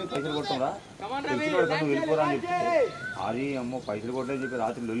 8-9 గంటలకు నీకు పైసలు కొట్టంరా తెలిసినాడు కదా నువ్వు వెళ్ళిపోరా అని చెప్పి. అది అమ్మో పైసలు కొట్టని చెప్పి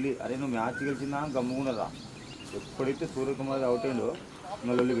రాత్రి లొల్లి. అరే నువ్వు మ్యాచ్ గెలిచిందా గమ్ముకున్నదా. ఎప్పుడైతే సూర్యకుమార్ అవుట్ అయిందో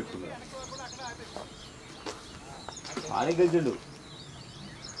నువ్వు లొల్లి పెట్టుకున్నాడు. ఆడే గెలిచిండు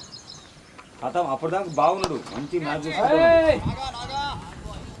కథం. అప్పటిదాకా బాగున్నాడు మంచి మ్యాచ్ చేస్తాడు.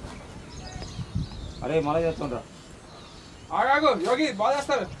 అరే మళ్ళీ చేస్తుండ్రా యోగి బాగా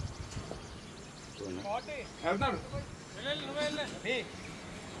చేస్తారు వెళ్తాడు.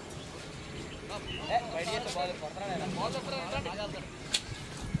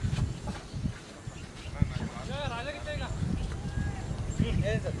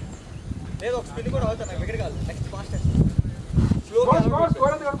 లేదు ఒక స్పిన్ కూడా అవుతాను నాకు వికెట్ కాదు నెక్స్ట్ ఫాస్ట్ స్లో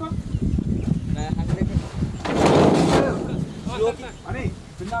స్కోర్ ఎంత కనుక్కో అని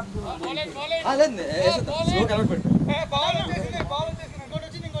చిన్న స్లో కలర్ పెట్టు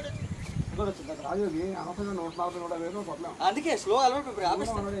రాజుకి అనవసరంగా 140 150 కొట్టలేం. అందుకే స్లో అలవాటు పెట్టు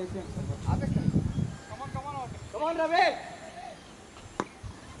ఆపేస్తాను కమాన్ రవి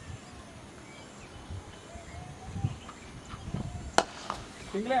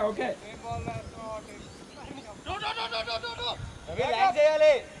సింగిలే ఓకే రవి ల్యాండ్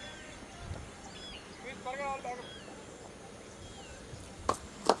చేయాలి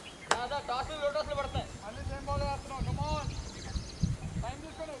టాస్లు లోటాస్లు పడతాయి అన్ని సేమ్ బాల్ వేస్తున్నావు కమాన్ టైం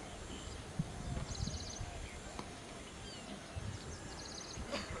తీసుకోండి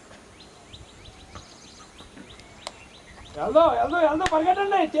వెళ్దాం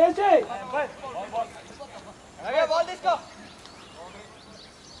పరిగెట్టండి చేసి రవి బాల్ తీసుకో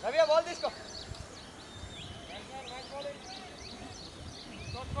రవి బాల్ తీసుకో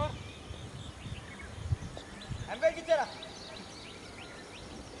ఎంపైర్కి ఇచ్చారా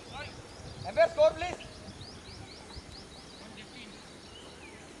umpire score please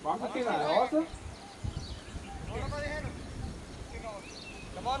 115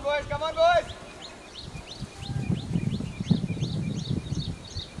 come on boys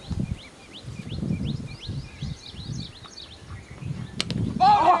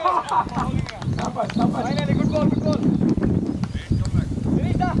Finally, good ball.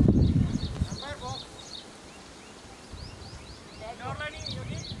 Finish that.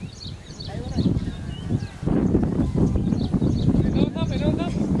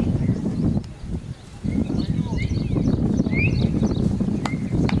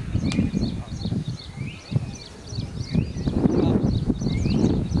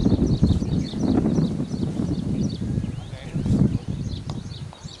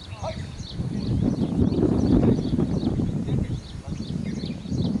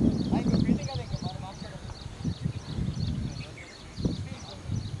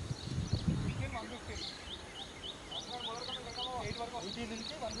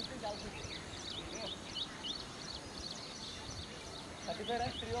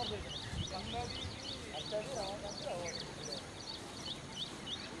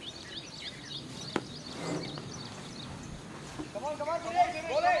 Come on,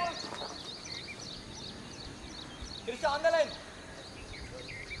 Krishna on the line.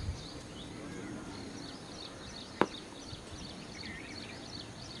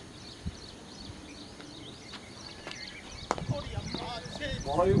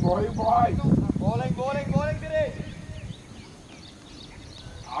 Boy. Bowling, Dinesh.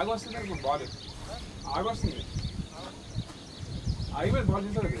 ఆగొస్తుంది ball ఆగొస్తుంది ఆగిపోయి బాల్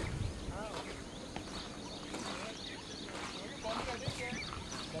తీసుకోలేదు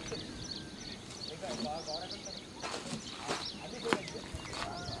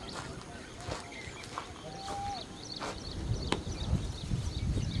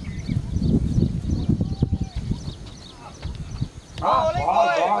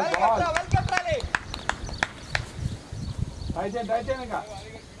ట్రై చేయండి ఇంకా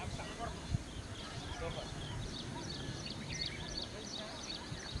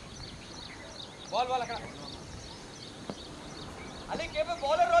బాల్ అక్కడ అలీ కేపే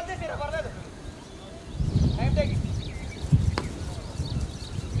బౌలర్ రోల్ చేసిరా పర్లేదు టైం టేక్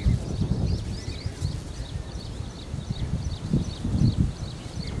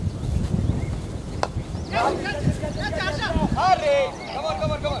అరే come on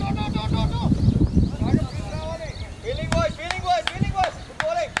feeling boys good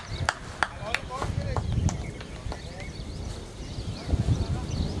bowling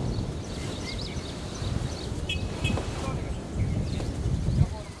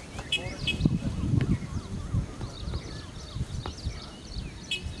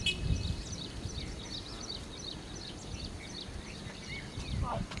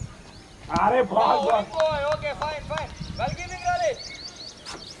అరే ball okay fine well keeping రాలే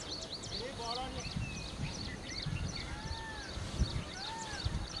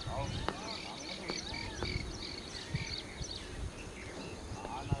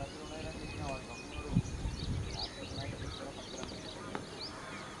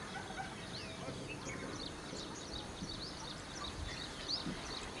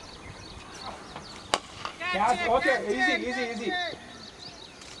ఓకే ఈజీ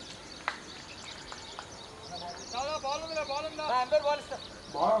బాల్ ఉందా అంబర్ బాల్ ఇస్తా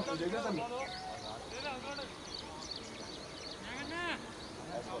బాల్ దగ్గర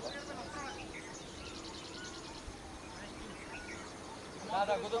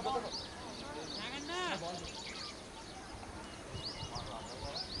దాదా గుదు బౌలింగ్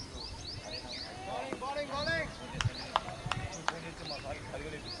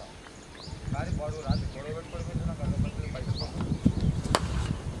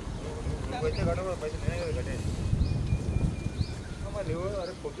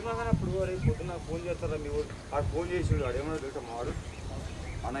పొద్దున కానప్పుడు అరే పొద్దున ఫోన్ చేస్తారా మీ ఊరు ఆడు ఫోన్ చేసాడు వాడు ఏమన్నా తెలుసా మావాడు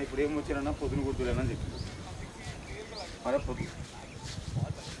అన్న ఇప్పుడు ఏం వచ్చారన్నా పొద్దున గుర్తులేనని చెప్పింది అరే పొద్దు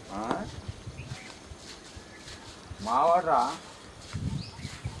మావాడ్రా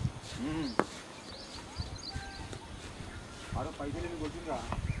ఆడ పైసలు ఎందుకు వచ్చిందా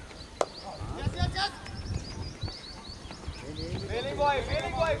Feeling boy,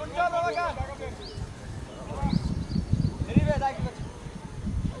 good job, Baba. Anyway, thank you.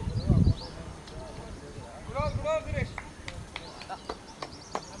 Good, Dinesh.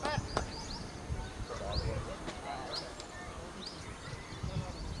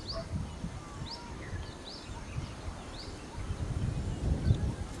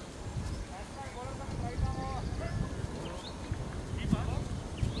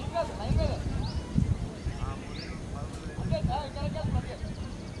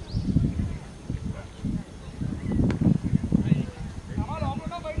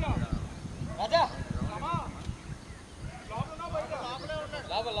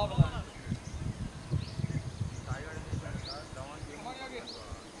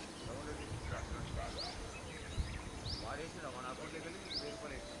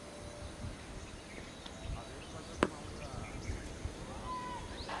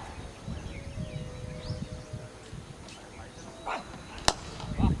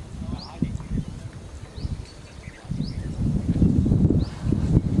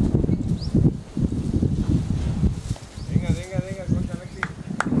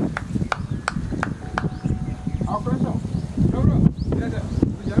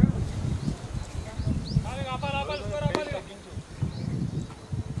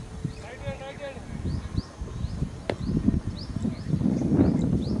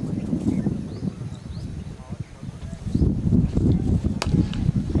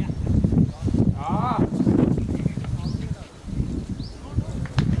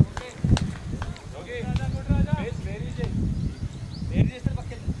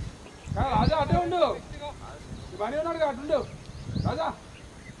 రాజా అటే ఉండు పని ఉన్నాడు అటుండు రాజా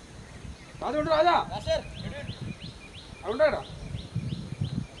రాజా ఉండు రాజా ఉంటాడా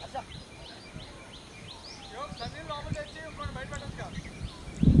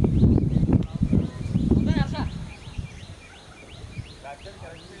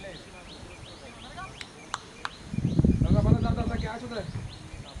క్యాచ్ ఉంటుంది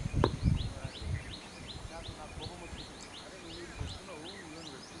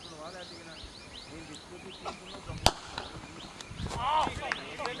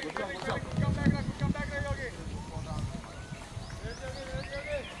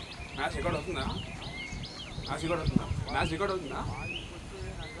మ్యాచ్ రికార్డ్ అవుతుందా మ్యాచ్ రికార్డ్ అవుతుందా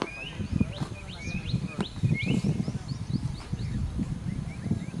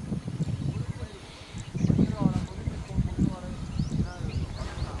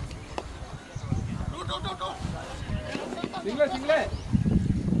సింగ్లే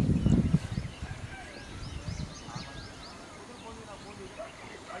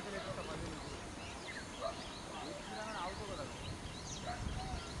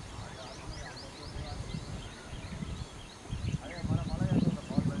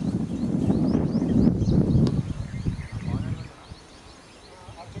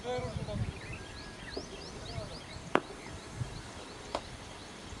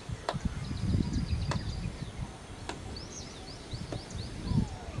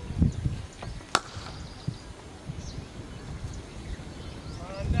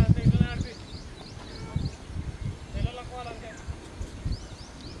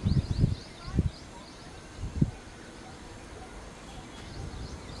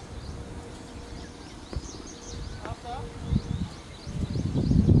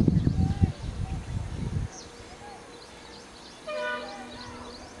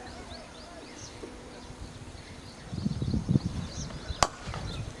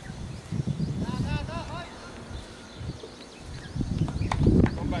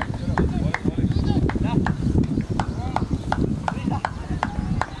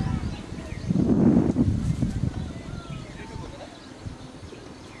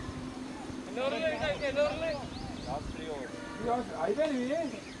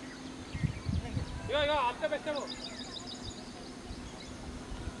అయిపోయింది అంత పెట్టాము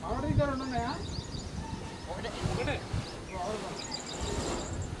ఆవిడ ఇంకా రెండు ఉన్నాయా ఒకటే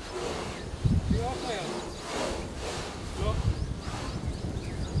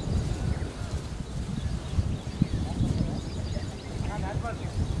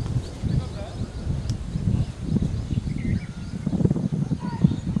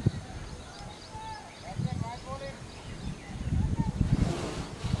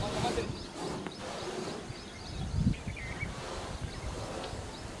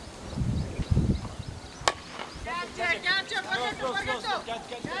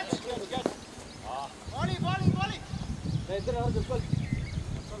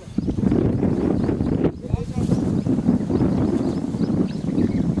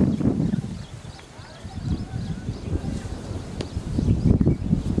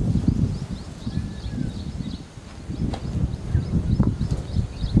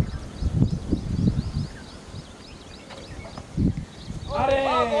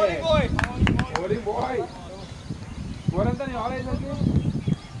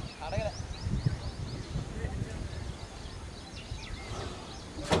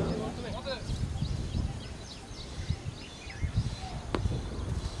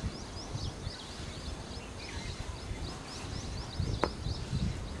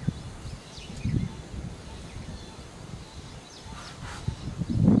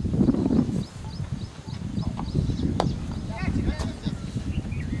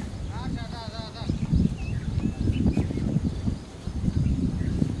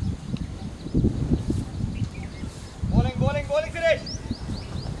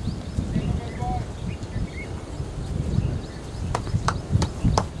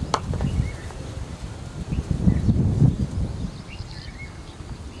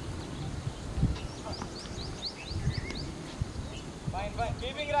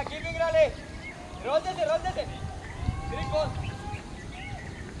Keeping rally. Roll this. Three goal.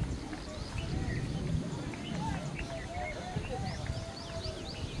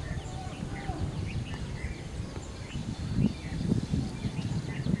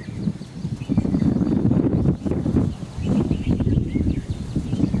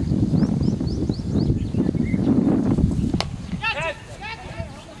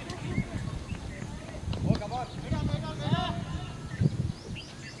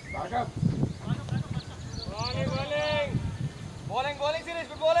 Bowling series,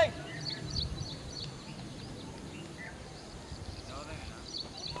 good bowling.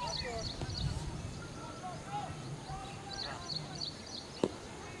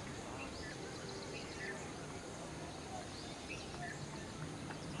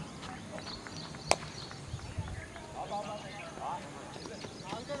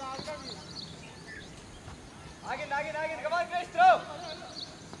 Again, come on, Chris, throw.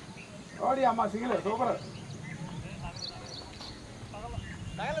 ఓడి అమ్మ సింగిల్ సూపర్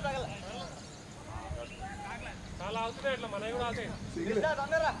తగల చాలా అవుతున్నాయి ఇట్లా మనవి కూడా అవుతాయి సింగిల్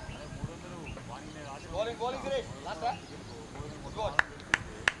తొందరరా బౌలింగ్ సిరీస్ లాస్ట్ రా గుడ్ గోల్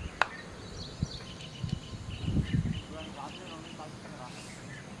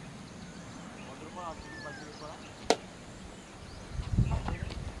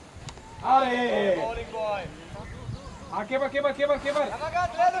అరే బౌలింగ్ బాయ్ కీపర్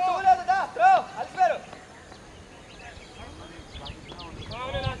రమకాంత్ లేదు దా throw అల్స్పేరు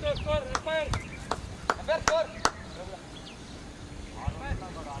score umpire score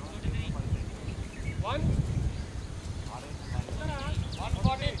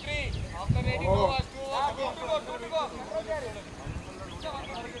 143 after 80 overs 2 to go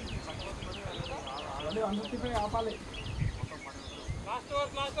ఆపాలి లాస్ట్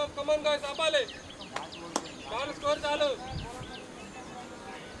ఓవర్ కమన్ గైస్ ఆపాలి చాలు స్కోర్ చాలు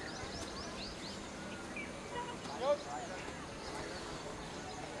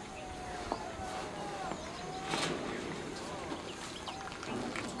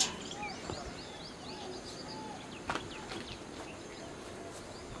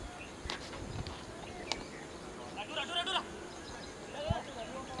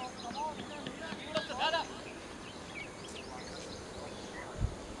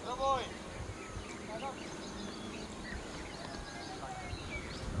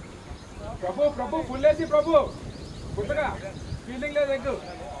ప్రభు ఫుల్లేసి ప్రభు పుట్టగా ఫీల్డింగ్ లేదు ఎగ్గు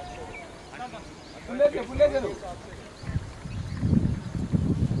ఫుల్లేసి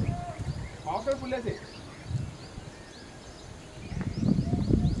ఆఫ్టర్ ఫుల్లేసి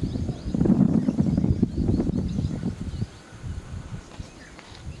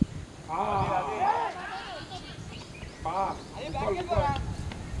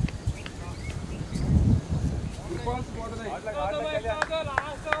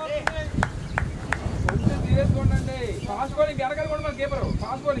కొంచెం తీసుకోండి ఫాస్ట్ బౌలింగ్ ఎరగలు కూడా మన కీపరు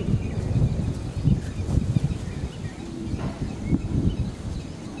ఫాస్ట్ బౌలింగ్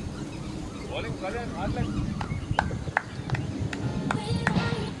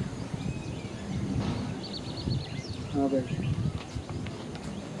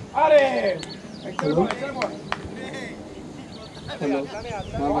అరే ఎక్సలెంట్ బాల్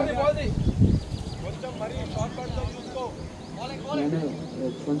కొంచెం మరి షార్ట్ పడతా చూసుకో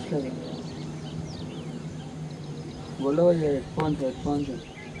हेडफोन्स लगे बोलो हेडफोन्स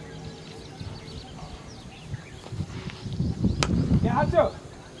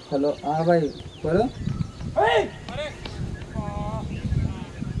हेलो हाँ भाई बोलो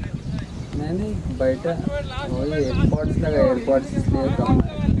नहीं बैठा वही एयरपोर्ट्स लगा एयरपोर्ट्स इसलिए कम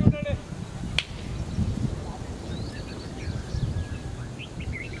है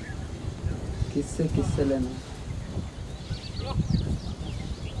किससे लेना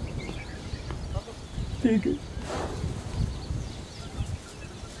ठीक है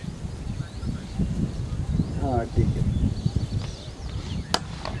हाँ ठीक है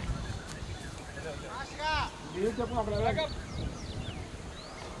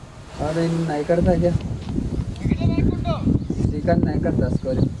अरे नहीं करता क्या श्रीकांत नहीं करता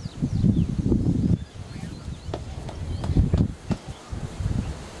स्कोरिंग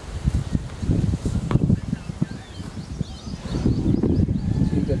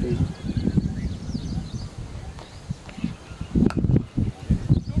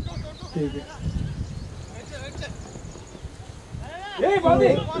ठीक है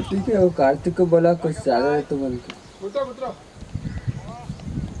ठीक है वो कार्तिक को बोला कुछ ज्यादा है तो बोल के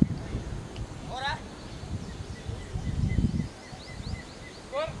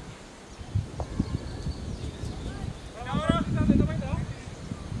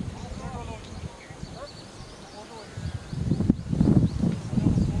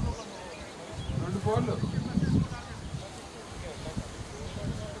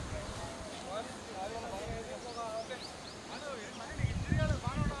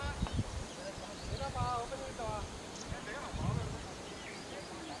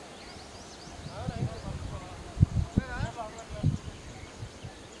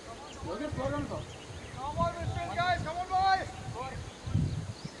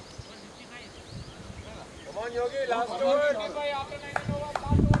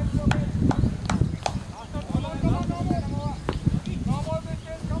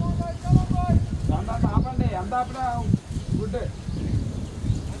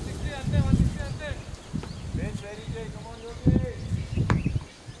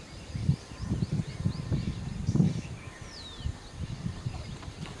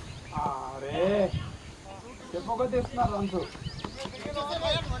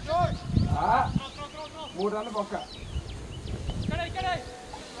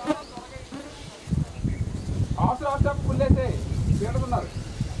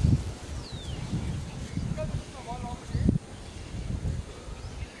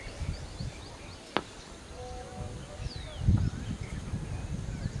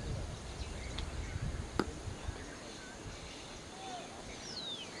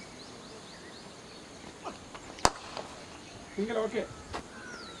ओके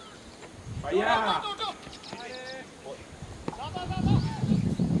भैया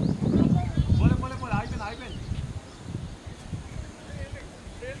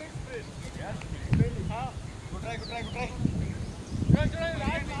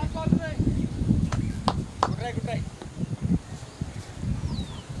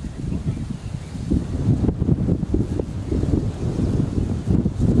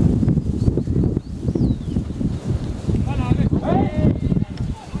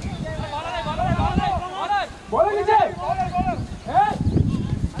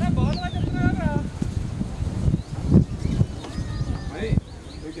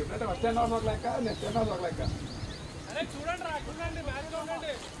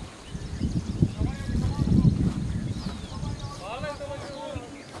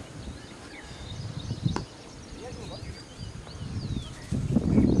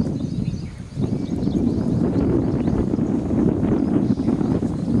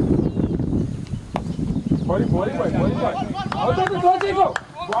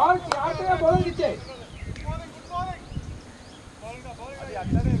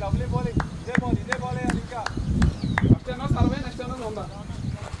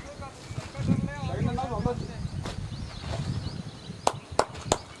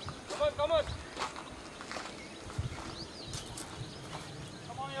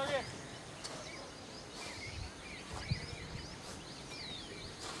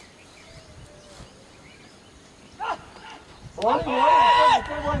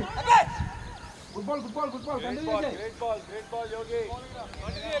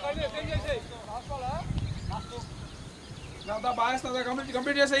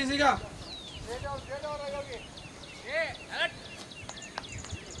कंप्लीट చేసే ఈజీగా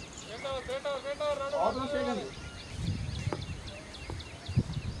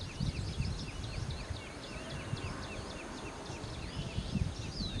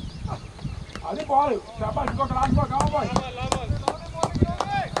అది బాల్ చెప్పాలి ఇంకొక లాస్ట్ బాల్ కావాలి బాయ్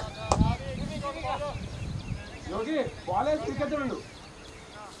యోగి బాల్ వేసి క్రికెట్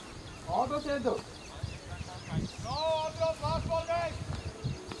ఆటో చేయొద్దు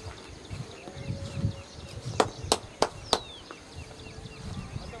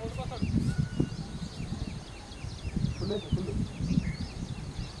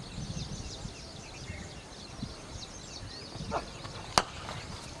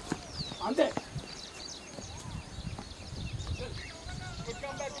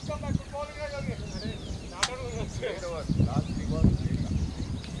లాస్ట్ 3 balls